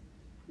dragon.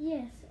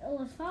 Yes,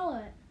 let's follow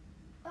it.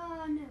 No.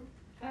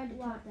 I already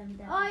taught them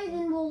that. Oh,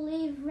 then we'll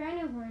leave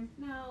Rhinohorn.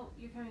 No,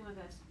 you're coming with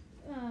us.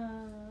 You're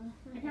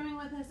Okay. coming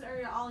with us,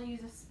 or I'll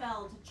use a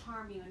spell to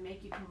charm you and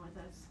make you come with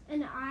us.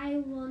 And I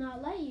will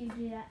not let you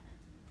do that.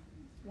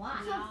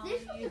 Why? So I'll if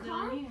this was use a it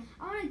on car, you.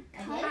 I want to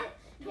cut Okay.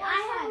 it.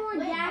 I have more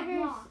Wait, a daggers.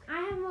 block. I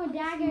have more Small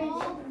daggers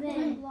one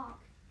than. block.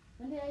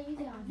 When did I use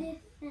it on? This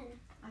thin.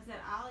 I said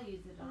I'll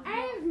use it on I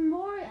you. have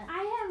more.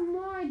 I have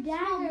more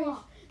daggers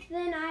block.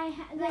 than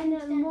can than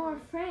stand more on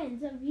it.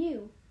 friends of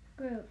you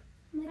group.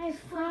 I have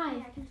five.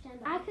 I can stand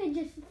I on it. could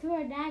just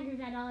throw daggers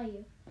at all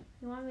you.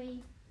 You want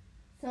me?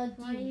 So do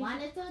Why you you-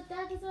 want to throw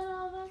daggers at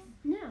all of us?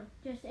 No.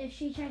 Just if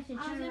she tries to I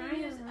was turn gonna around.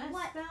 use or a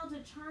what? spell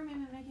to charm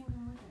him and make him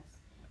come with us.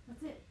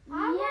 That's it. I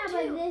Yeah, want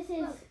but to. this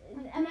is.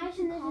 Look,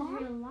 Imagine this car,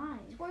 is real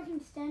life. where I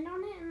can stand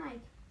on it and like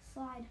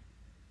slide.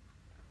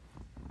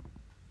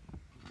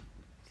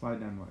 Slide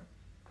down what?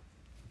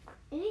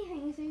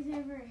 Anything if there's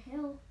over a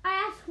hill.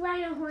 I asked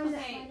Rhinohorn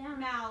Okay, that.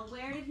 Mal,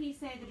 where did he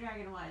say the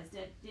dragon was?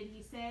 Did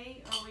he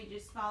say, or we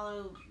just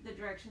follow the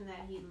direction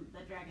that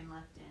the dragon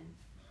left in?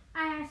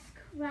 I asked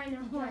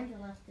Rhinohorn.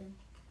 Dragon left him.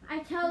 I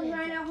told Yes,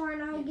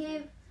 Rhinohorn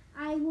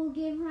I will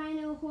give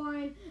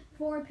Rhinohorn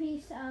four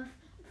pieces of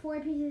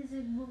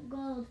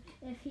gold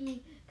if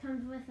he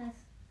comes with us.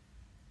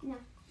 No.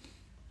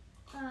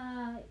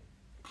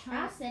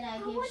 I said How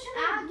much of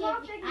that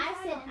block they can I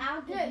slide said on?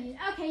 I'll give Good. you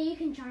Okay, you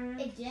can charm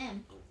a him.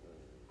 gem.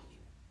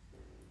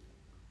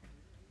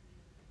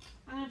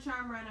 I'm gonna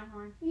charm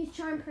Rhinohorn. Use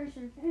charm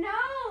person.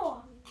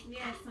 No.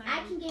 Yes,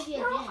 I can give you a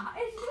No, gem.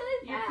 it's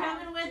really You're bad.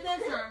 coming with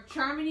us, or I'm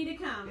charming you to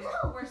come.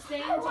 No. We're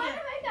staying I want to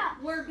together. make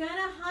a. We're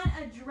gonna hunt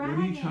a dragon.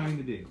 What are you trying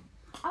to do?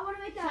 I want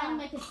to make a. Trying to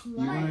make a You slug.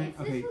 wanna- Like, if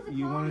this okay, was a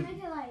you car, wanna-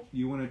 make it like.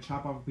 You want to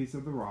chop off a piece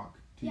of the rock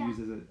to Yeah. use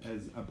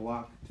as a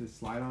block to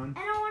slide on? And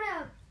I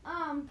want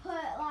to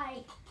put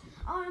like.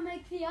 I want to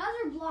make the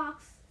other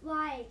blocks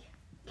like.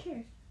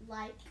 Cheers.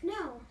 Like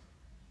No.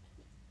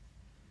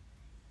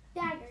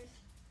 Daggers.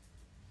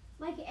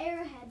 Like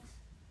arrowheads.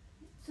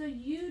 So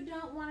you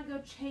don't want to go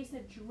chase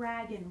a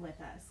dragon with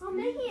us? I'm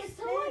making it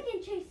so I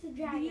can chase the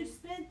dragon. You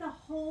spent the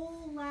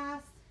whole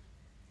last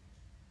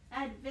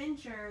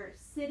adventure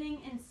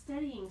sitting and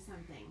studying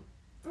something.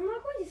 I'm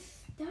not going to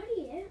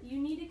study it. You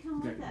need to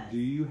come with Okay, us. do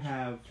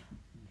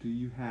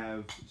you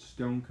have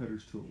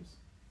stonecutters tools?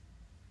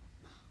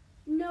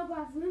 No, but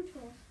I have room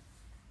tools.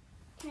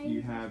 Can I You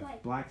use this, have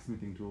like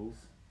blacksmithing tools.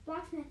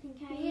 blacksmithing?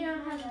 Can I You use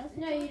don't one of have. those?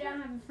 No, you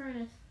don't have a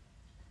furnace.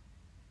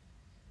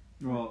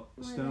 Well,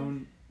 What are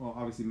stone. Well,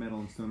 obviously metal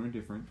and stone are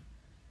different.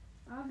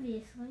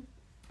 Obviously.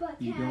 But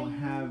You can I don't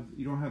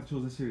use- have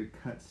tools necessary to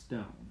cut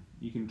stone.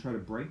 You can try to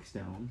break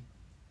stone.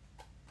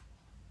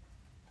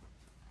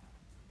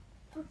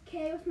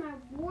 Okay, with my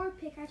war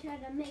pick, I try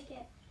to make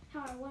it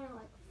how I want to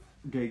like.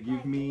 Okay, give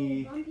like,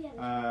 me. a little bumpy at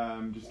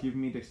the Just give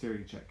me a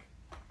dexterity check.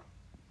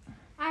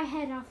 I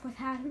head off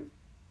without him.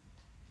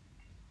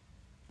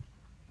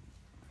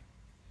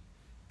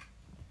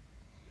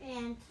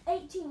 And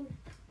 18.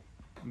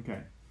 Okay.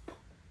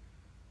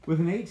 With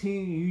an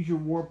 18, you use your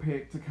war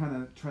pick to kind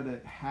of try to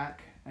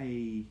hack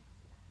a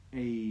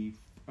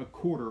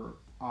quarter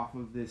off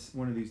of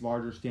one of these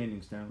larger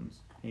standing stones,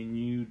 and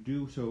you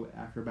do so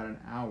after about an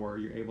hour.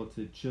 You're able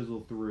to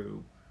chisel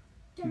through.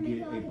 To To make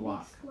get it like a a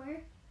block. big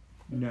square.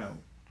 No,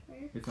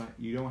 Square. it's not.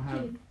 You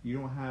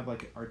don't have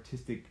like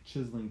artistic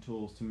chiseling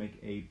tools to make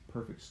a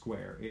perfect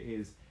square. It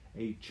is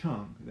a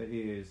chunk that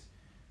is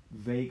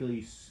vague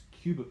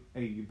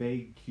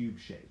cube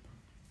shape.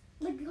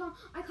 Like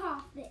I cut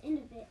off the end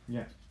of it.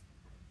 Yeah.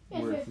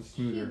 Yes, Where it's it's a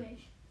smoother, cubish.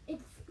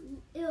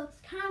 It looks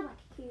kind of like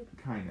a cube.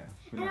 kinda.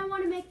 but And not- I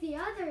want to make the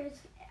others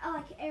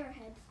like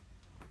arrowheads.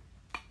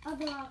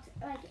 Other rocks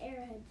like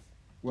arrowheads.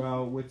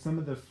 Well, with some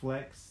of the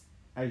flecks,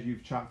 as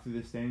you've chopped through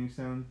the standing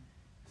stone,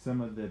 some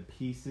of the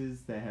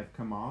pieces that have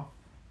come off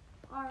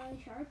Are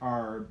really sharp.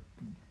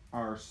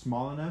 are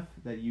small enough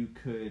that you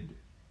could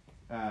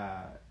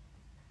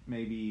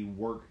maybe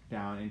work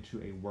down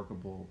into a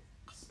workable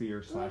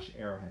spear /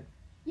 arrowhead.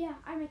 Yeah,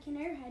 I make an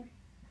arrowhead.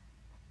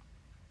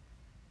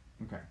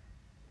 Okay.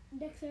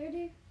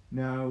 Dexterity?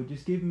 No,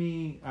 just give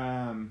me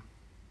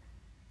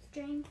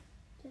Strength?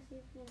 Just see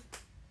if you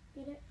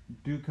can get it.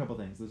 do a couple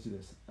things. Let's do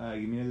this.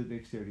 Give me another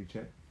dexterity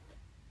check.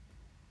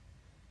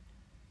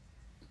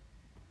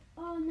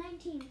 Oh,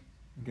 19.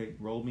 Okay,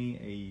 roll me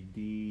a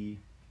d6.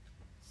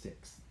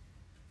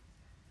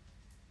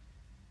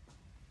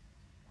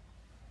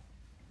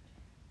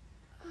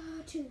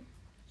 Two.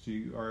 So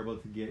you are able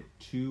to get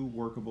 2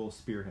 workable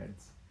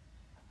spearheads.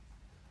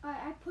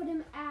 I put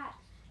him at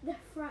the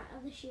front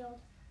of the shield.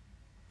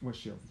 What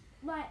shield?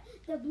 Like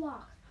the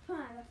block. I put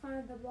him at the front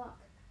of the block.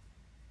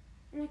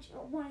 And I just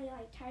want to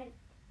like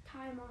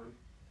tie him on.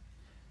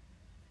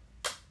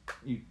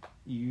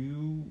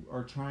 You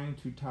are trying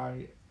to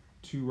tie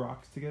 2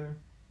 rocks together?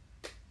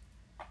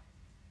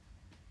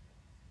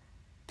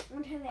 I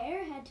want to tie the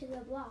arrowhead to the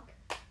block.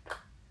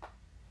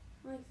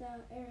 Like the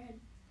arrowhead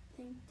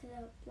thing to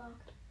the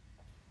block.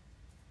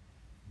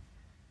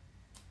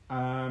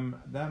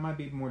 That might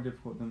be more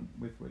difficult than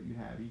with what you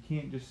have. You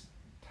can't just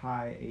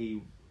tie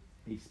a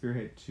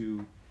spearhead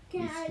to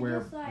Can a I square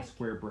just like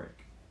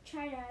brick.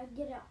 try to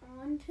get it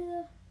onto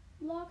the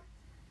block?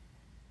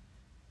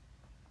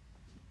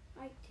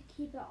 Like to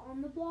keep it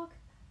on the block?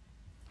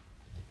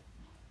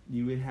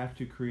 You would have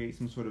to create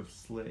some sort of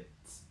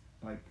slits,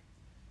 like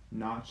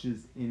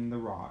notches in the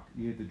rock.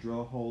 You have to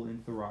drill a hole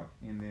into the rock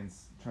and then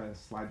try to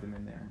slide them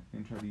in there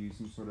and try to use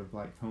some sort of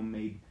like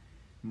homemade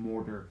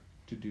mortar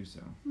to do so.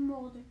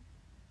 Molder.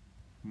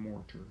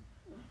 Mortar.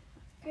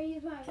 Can I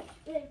use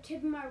the tip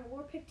of my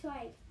war pick to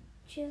like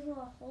chisel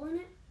a hole in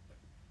it?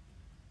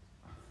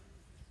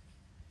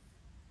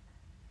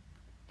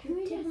 Can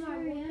we tip just of my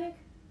hurry war up? pick?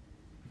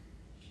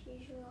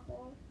 Chisel a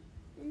hole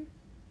in.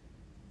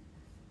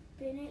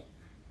 Spin it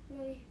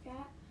really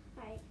fat.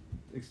 Like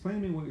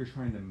Explain to me what you're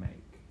trying to make.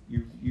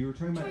 You were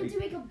talking about trying to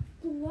make a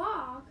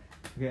block.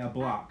 okay, a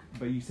block,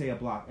 but you say a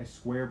block, a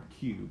square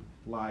cube,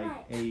 like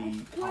Right, a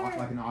square.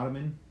 like an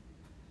ottoman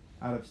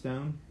out of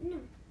stone. No.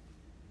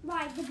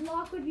 Like the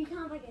block would be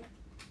kind of like a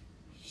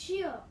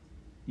shield.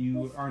 You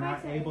With are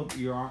not spices. able.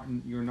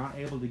 You're not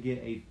able to get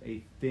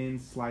a thin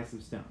slice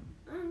of stone.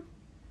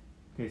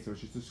 Okay, so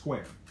it's just a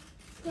square.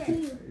 Square.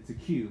 It's a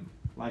cube,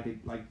 like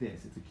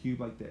this. It's a cube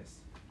like this.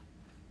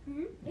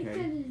 Mm-hmm. Okay,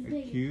 Except it's a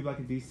big. cube like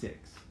a D6.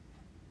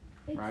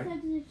 Right.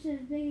 Except it's as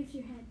big as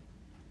your head.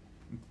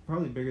 It's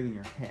probably bigger than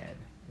your head.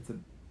 It's a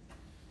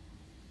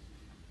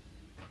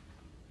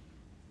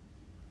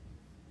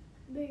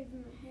Bigger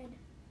than my head.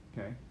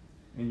 okay,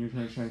 and you're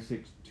trying to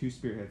stick 2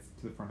 spearheads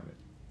to the front of it.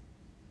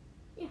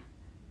 Yeah.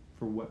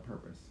 For what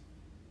purpose?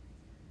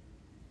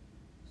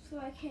 So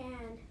I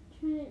can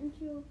Turn it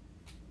into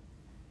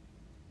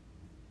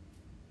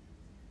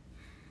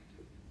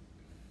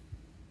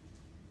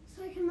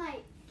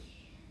like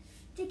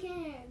stick it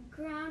in the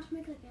ground to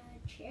make like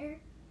a chair.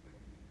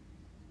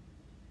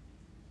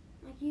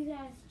 Like use it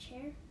as a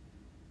chair.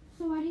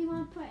 So why do you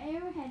want to put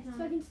arrowheads on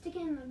So I it? can stick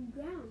it in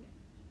the ground.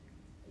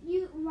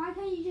 Why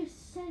can't you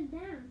just set it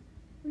down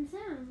and sit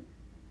on it?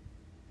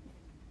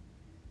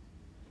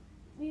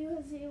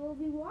 Because it will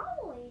be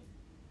wobbly.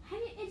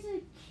 It's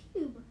a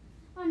cube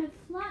on a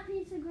flat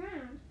piece of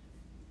ground.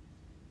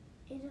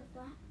 Is it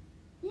flat?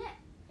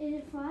 Is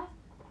it flat?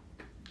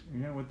 You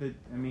know,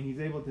 he's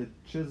able to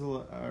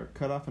chisel or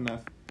cut off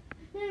enough.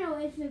 No,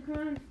 it's the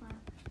ground flat.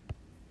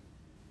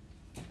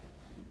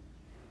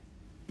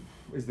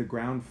 Is the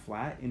ground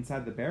flat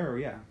inside the barrel?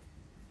 Yeah.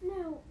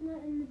 No,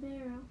 not in the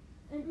barrel.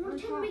 And I'm on trying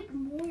to top. make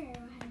more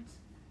arrowheads.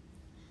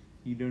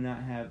 You do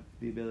not have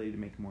the ability to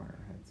make more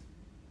arrowheads.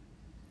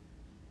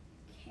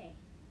 Okay.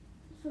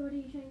 So what are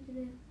you trying to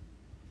do?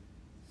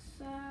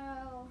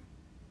 So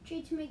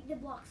try to make the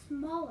block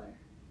smaller.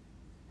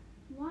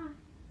 Why?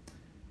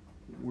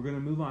 We're gonna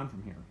move on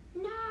from here,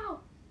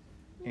 No.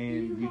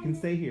 and you can have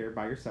stay here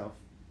by yourself.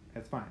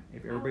 That's fine.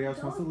 If everybody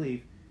else wants to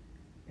leave,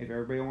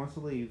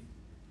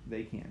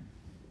 they can.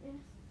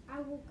 I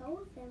will go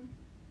with them.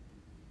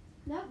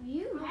 No,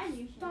 you I'll had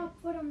your stop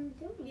what I'm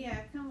doing. Yeah,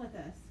 come with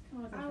us.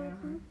 Come with us, I will Rohan.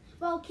 come.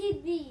 Well,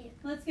 keep the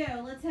Let's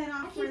go. Let's head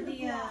I off keep for the the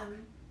block.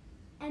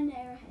 and the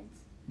arrowheads.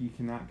 You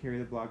cannot carry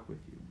the block with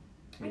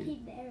you. I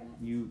keep the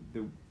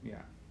arrowheads. Yeah.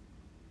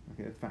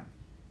 Okay, that's fine.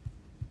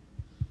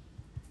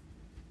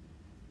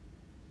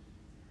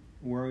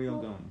 Where are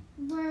y'all going?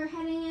 We're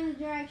heading in the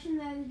direction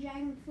that the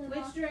dragon flew Which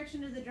off.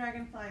 direction did the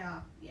dragon fly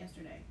off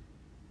yesterday?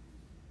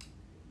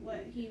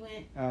 What he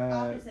went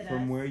opposite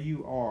From us. where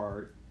you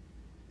are,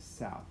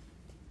 south.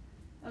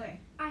 Okay,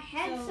 I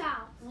head So-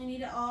 south. we need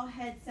to all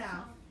head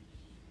south.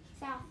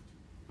 South.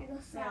 I go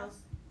south.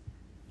 Rose,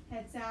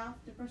 head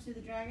south to pursue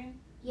the dragon.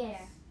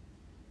 Yes.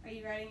 Are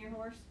you riding your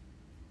horse?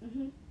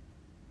 Mhm.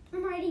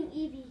 I'm riding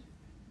Evie.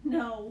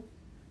 No.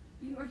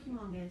 You are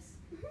humongous.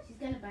 She's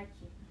gonna bite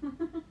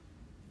you.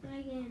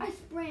 Again. I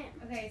sprint.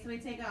 Okay, so we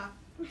take off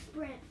I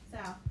sprint.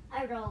 south.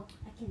 I roll.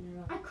 I can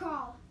roll. I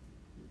crawl.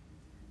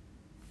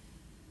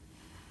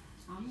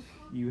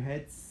 You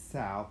head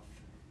south.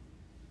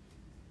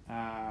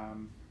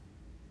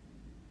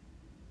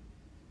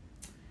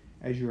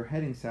 as you're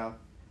heading south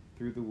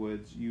through the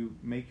woods, you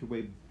make your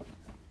way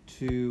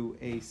to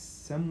a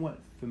somewhat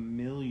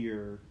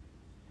familiar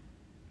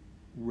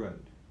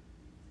road.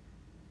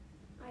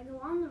 I go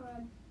on the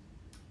road.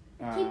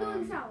 Keep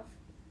going south.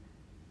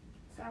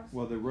 South.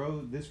 Well,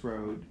 this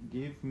road,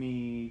 give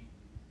me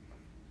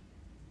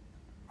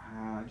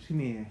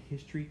a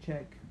history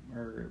check,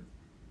 or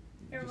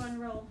Everyone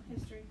roll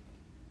history.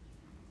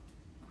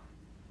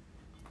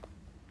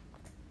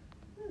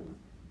 Ooh.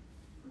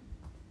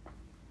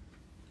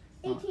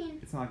 18.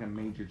 It's not like a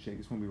major check.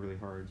 It's gonna be really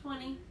hard.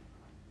 20.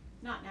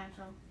 Not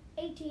natural.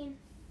 18.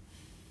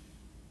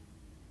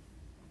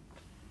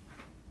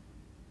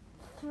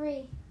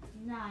 3.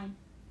 9.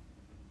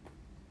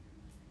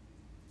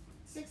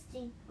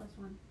 16 plus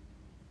 1.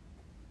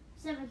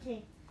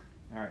 17.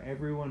 All right,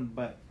 everyone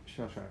but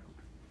Shellshock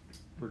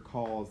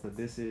recalls that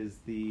this is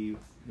the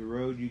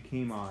road you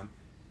came on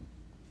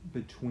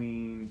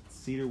between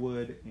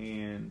Cedarwood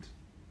and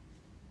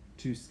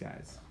Two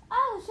Skies.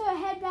 Oh, so I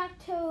head back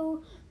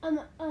to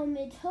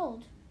its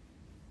hold,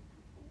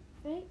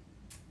 right?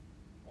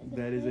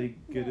 That is a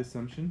good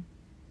assumption.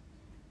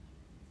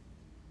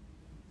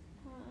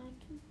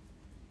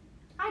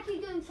 I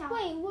keep going south.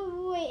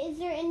 Wait. Is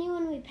there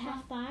anyone we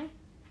passed by?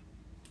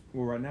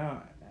 Well, right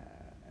now,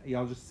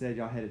 y'all just said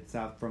y'all headed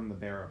south from the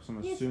barrow, so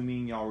I'm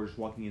assuming y'all were just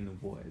walking in the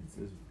woods.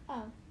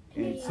 Oh.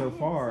 And Yeah, so I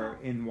far,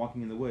 in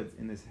walking in the woods,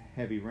 in this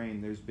heavy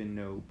rain, there's been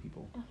no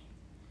people.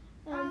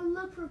 I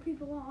look for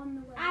people on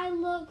the way. I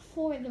look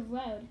for the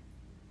road.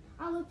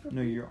 I look for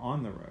No, you're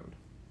on the road.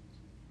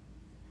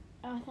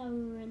 Oh, I thought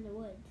we were in the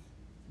woods.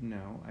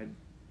 No,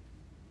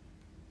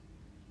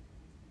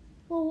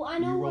 Well, I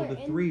know you rolled we're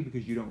a 3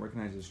 because you don't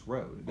recognize this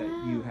road that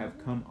you have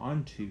come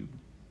onto.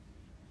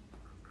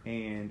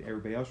 And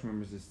everybody else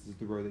remembers this is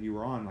the road that you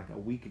were on like a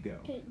week ago.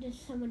 Does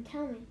someone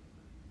tell me?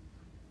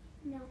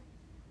 No.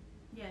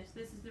 Yes,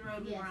 this is the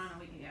road we were on a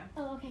week ago.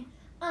 Oh, okay.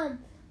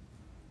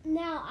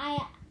 Now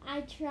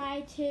I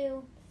try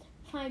to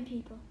find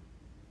people.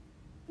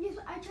 Yes,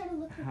 I try to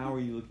look for How are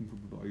you looking for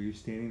people? Are you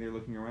standing there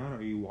looking around?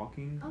 Are you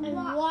walking? I'm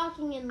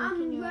walking and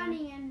looking I'm around.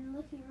 running and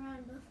looking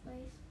around both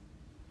ways.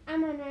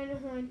 I'm on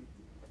Rhinohorn.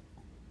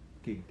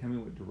 Okay, tell me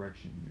what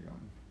direction you're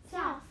going.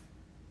 South.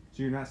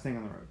 So you're not staying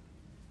on the road.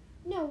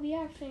 No, we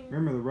are staying.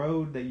 Remember, the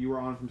road that you were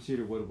on from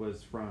Cedarwood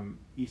was from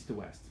east to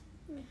west.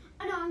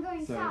 I know, I'm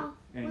going south.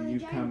 Where And the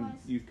you've giant come was.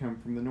 you've come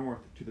from the north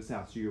to the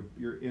south, so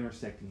you're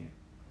intersecting it.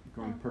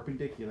 You're going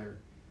perpendicular.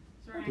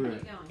 So we're Through gonna it.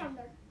 keep going. Down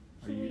there.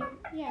 Are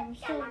you, Yeah, we're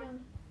still going.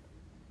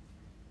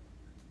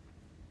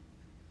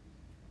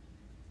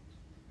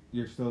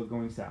 you're still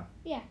going south?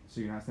 Yeah.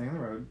 So you're not staying on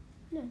the road?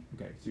 No.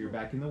 Okay, so you're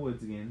back in the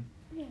woods again.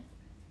 Yeah.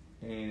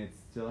 And it's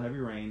still heavy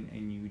rain,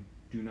 and you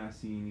do not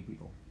see any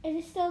people.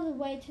 Is it still the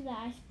way to the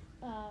ice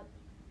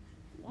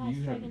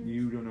dragon?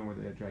 You don't know where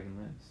the dragon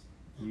lives.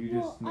 You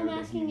Well, just know I'm that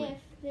asking he went.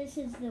 if this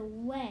is the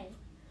way.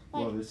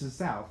 Like, Well, this is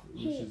south.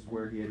 This is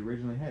where he had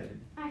originally headed.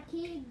 I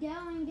keep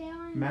going.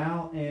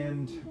 Mal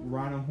and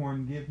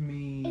Rhinohorn, give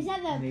me Is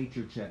that the-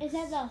 nature checks. is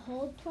that the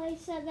hold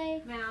place that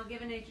Mal,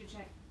 give a nature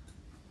check.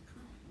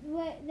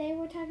 what they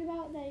were talking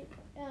about? That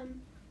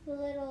the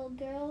little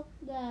girl,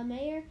 the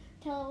mayor,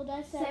 told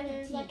us that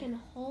there's 17. like a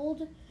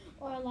hold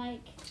or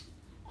like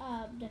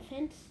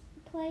defense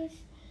place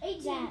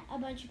 18. that a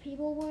bunch of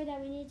people were that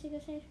we need to go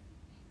save.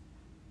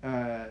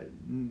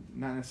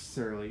 Not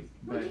necessarily,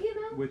 but What'd you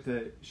get,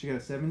 Mel? she got a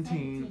 17.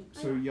 17.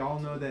 So y'all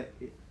know that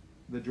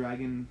the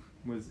dragon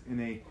was in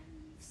a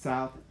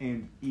south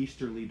and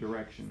easterly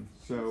direction.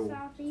 So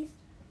Southeast.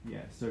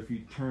 yeah, so if you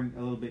turn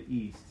a little bit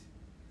east,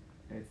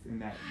 it's in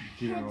that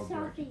general Head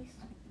direction. southeast.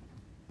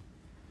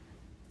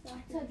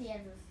 So the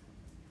others.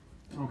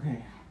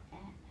 Okay.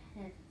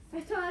 I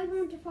tell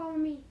everyone to follow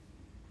me.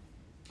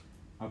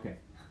 Okay.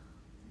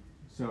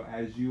 So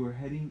as you are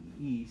heading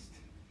east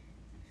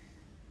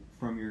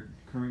from your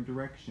current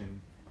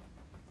direction,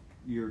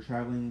 you're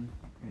traveling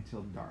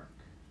until dark.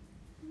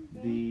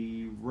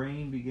 The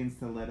rain begins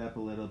to let up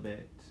a little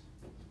bit.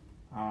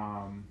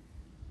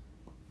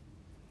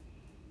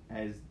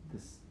 As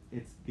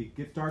it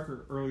gets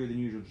darker earlier than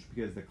usual just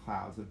because the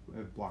clouds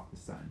have blocked the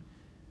sun.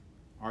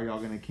 Are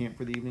y'all gonna camp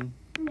for the evening?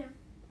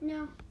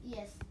 No.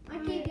 Yes. I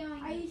keep going.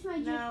 I use my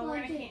No, drift we're club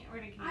gonna to. camp. We're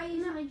gonna camp. I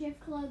use my drift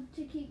club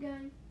to keep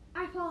going.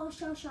 I follow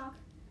Shell Shock.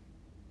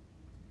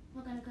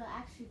 We're gonna go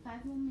actually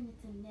 5 more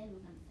minutes and then we're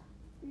gonna stop.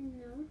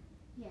 No.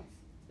 Yes.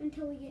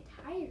 Until we get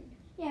tired.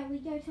 Yeah, we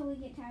go till we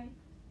get tired.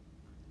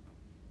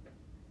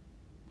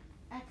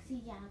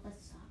 Actually, yeah,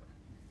 let's stop.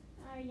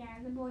 Oh yeah,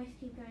 the boys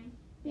keep going.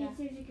 Yeah.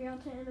 Because there's a girl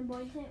tent and a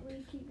boy tent,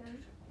 we keep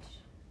going.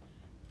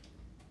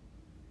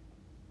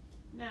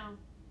 No,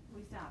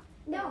 we stopped.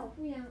 No,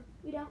 we don't.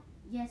 We don't.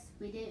 Yes,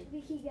 we do.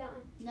 We keep going.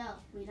 No,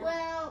 we don't.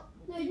 Well,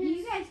 No,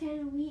 you guys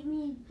can.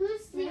 Me.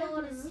 Who's the Yeah.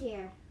 oldest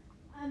here?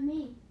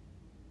 Me.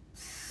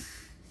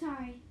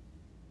 Sorry.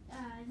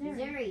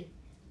 Zuri.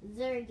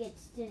 Zuri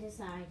gets to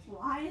decide.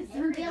 Why is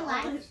In there real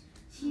life,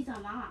 she's our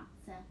mom,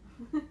 so.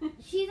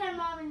 She's our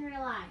mom in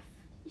real life.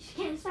 She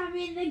can't stop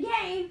me in the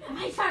game.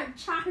 I start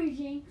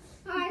charging.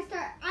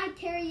 I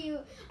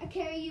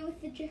carry you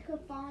with the trick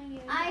of following you.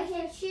 I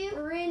hit you.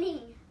 Running.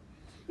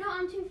 No,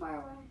 I'm too far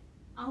away.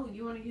 Oh,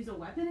 you want to use a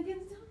weapon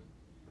against him?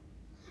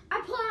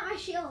 I pull out my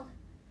shield.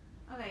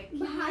 Okay, can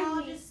Behind you all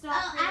me. just stop?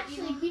 Oh, for-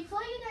 actually,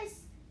 before you guys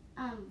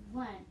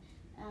went,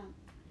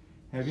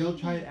 Have y'all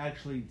tried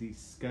actually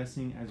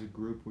discussing as a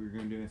group what you're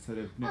going to do instead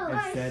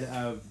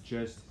of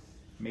just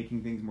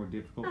making things more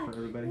difficult for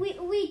everybody?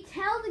 We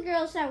tell the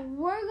girls that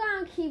we're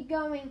gonna keep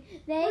going.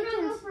 We're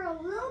gonna go for a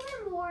little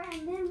bit more,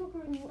 and then we're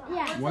gonna stop. What's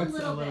Yeah, What's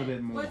a little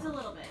bit more? What's a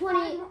little bit?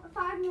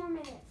 5 more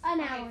minutes.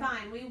 Okay,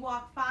 fine. We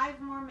walk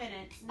 5 more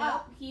minutes.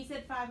 Nope, he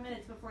said 5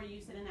 minutes before you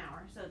said an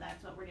hour, so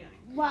that's what we're doing.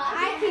 Well,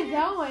 I keep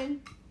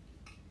going.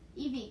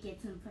 Evie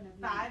gets in front of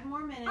me. 5 more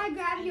minutes. I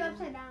grab and you then-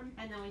 upside down.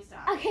 And then we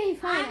stop. Okay,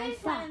 fine. I'm in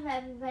front of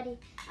everybody.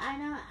 I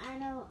know. I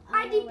know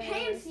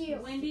depants where-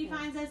 you. Wendy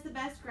finds us the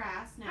best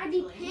grass, I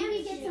naturally. depend-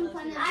 Evie gets in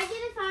front of. I'm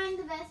gonna find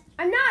the best.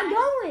 I'm not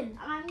going.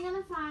 I'm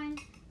gonna find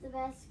the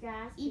best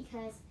grass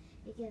because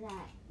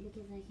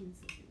I can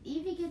see.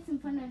 Evie gets in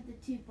front of the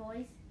 2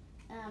 boys,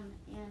 and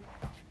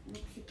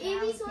makes a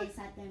Evie's growl face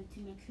at them to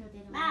make sure they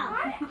don't.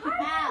 I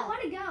don't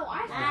want to go.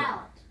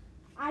 Ow.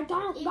 I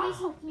don't Evie's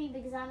with me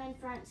because I'm in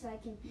front, so I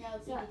can. No,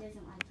 Evie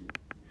doesn't like me.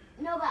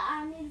 No, but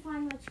I need to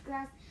find which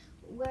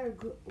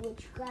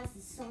grass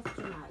is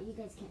softer now. You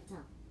guys can't tell.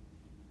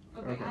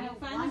 Okay, Okay. I'll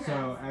find the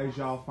So grass. as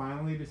y'all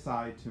finally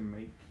decide to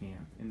make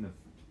camp in the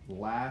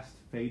last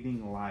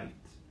fading light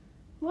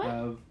What?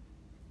 of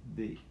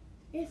the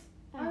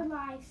Our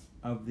lives.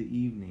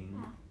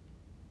 evening,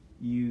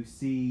 you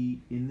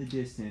see in the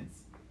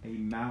distance a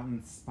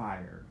mountain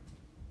spire,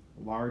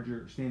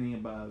 larger, standing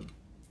above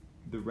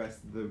the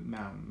rest of the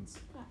mountains.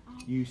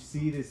 You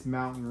see this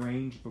mountain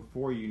range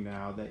before you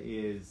now that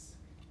is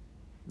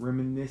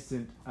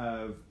reminiscent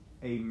of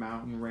a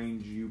mountain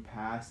range you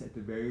passed at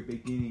the very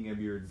beginning of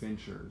your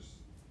adventures.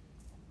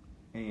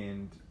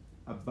 And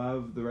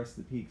above the rest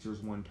of the peaks,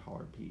 there's one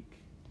taller peak.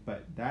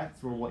 But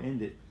that's where we'll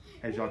end it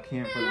as y'all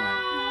camp for the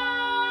night.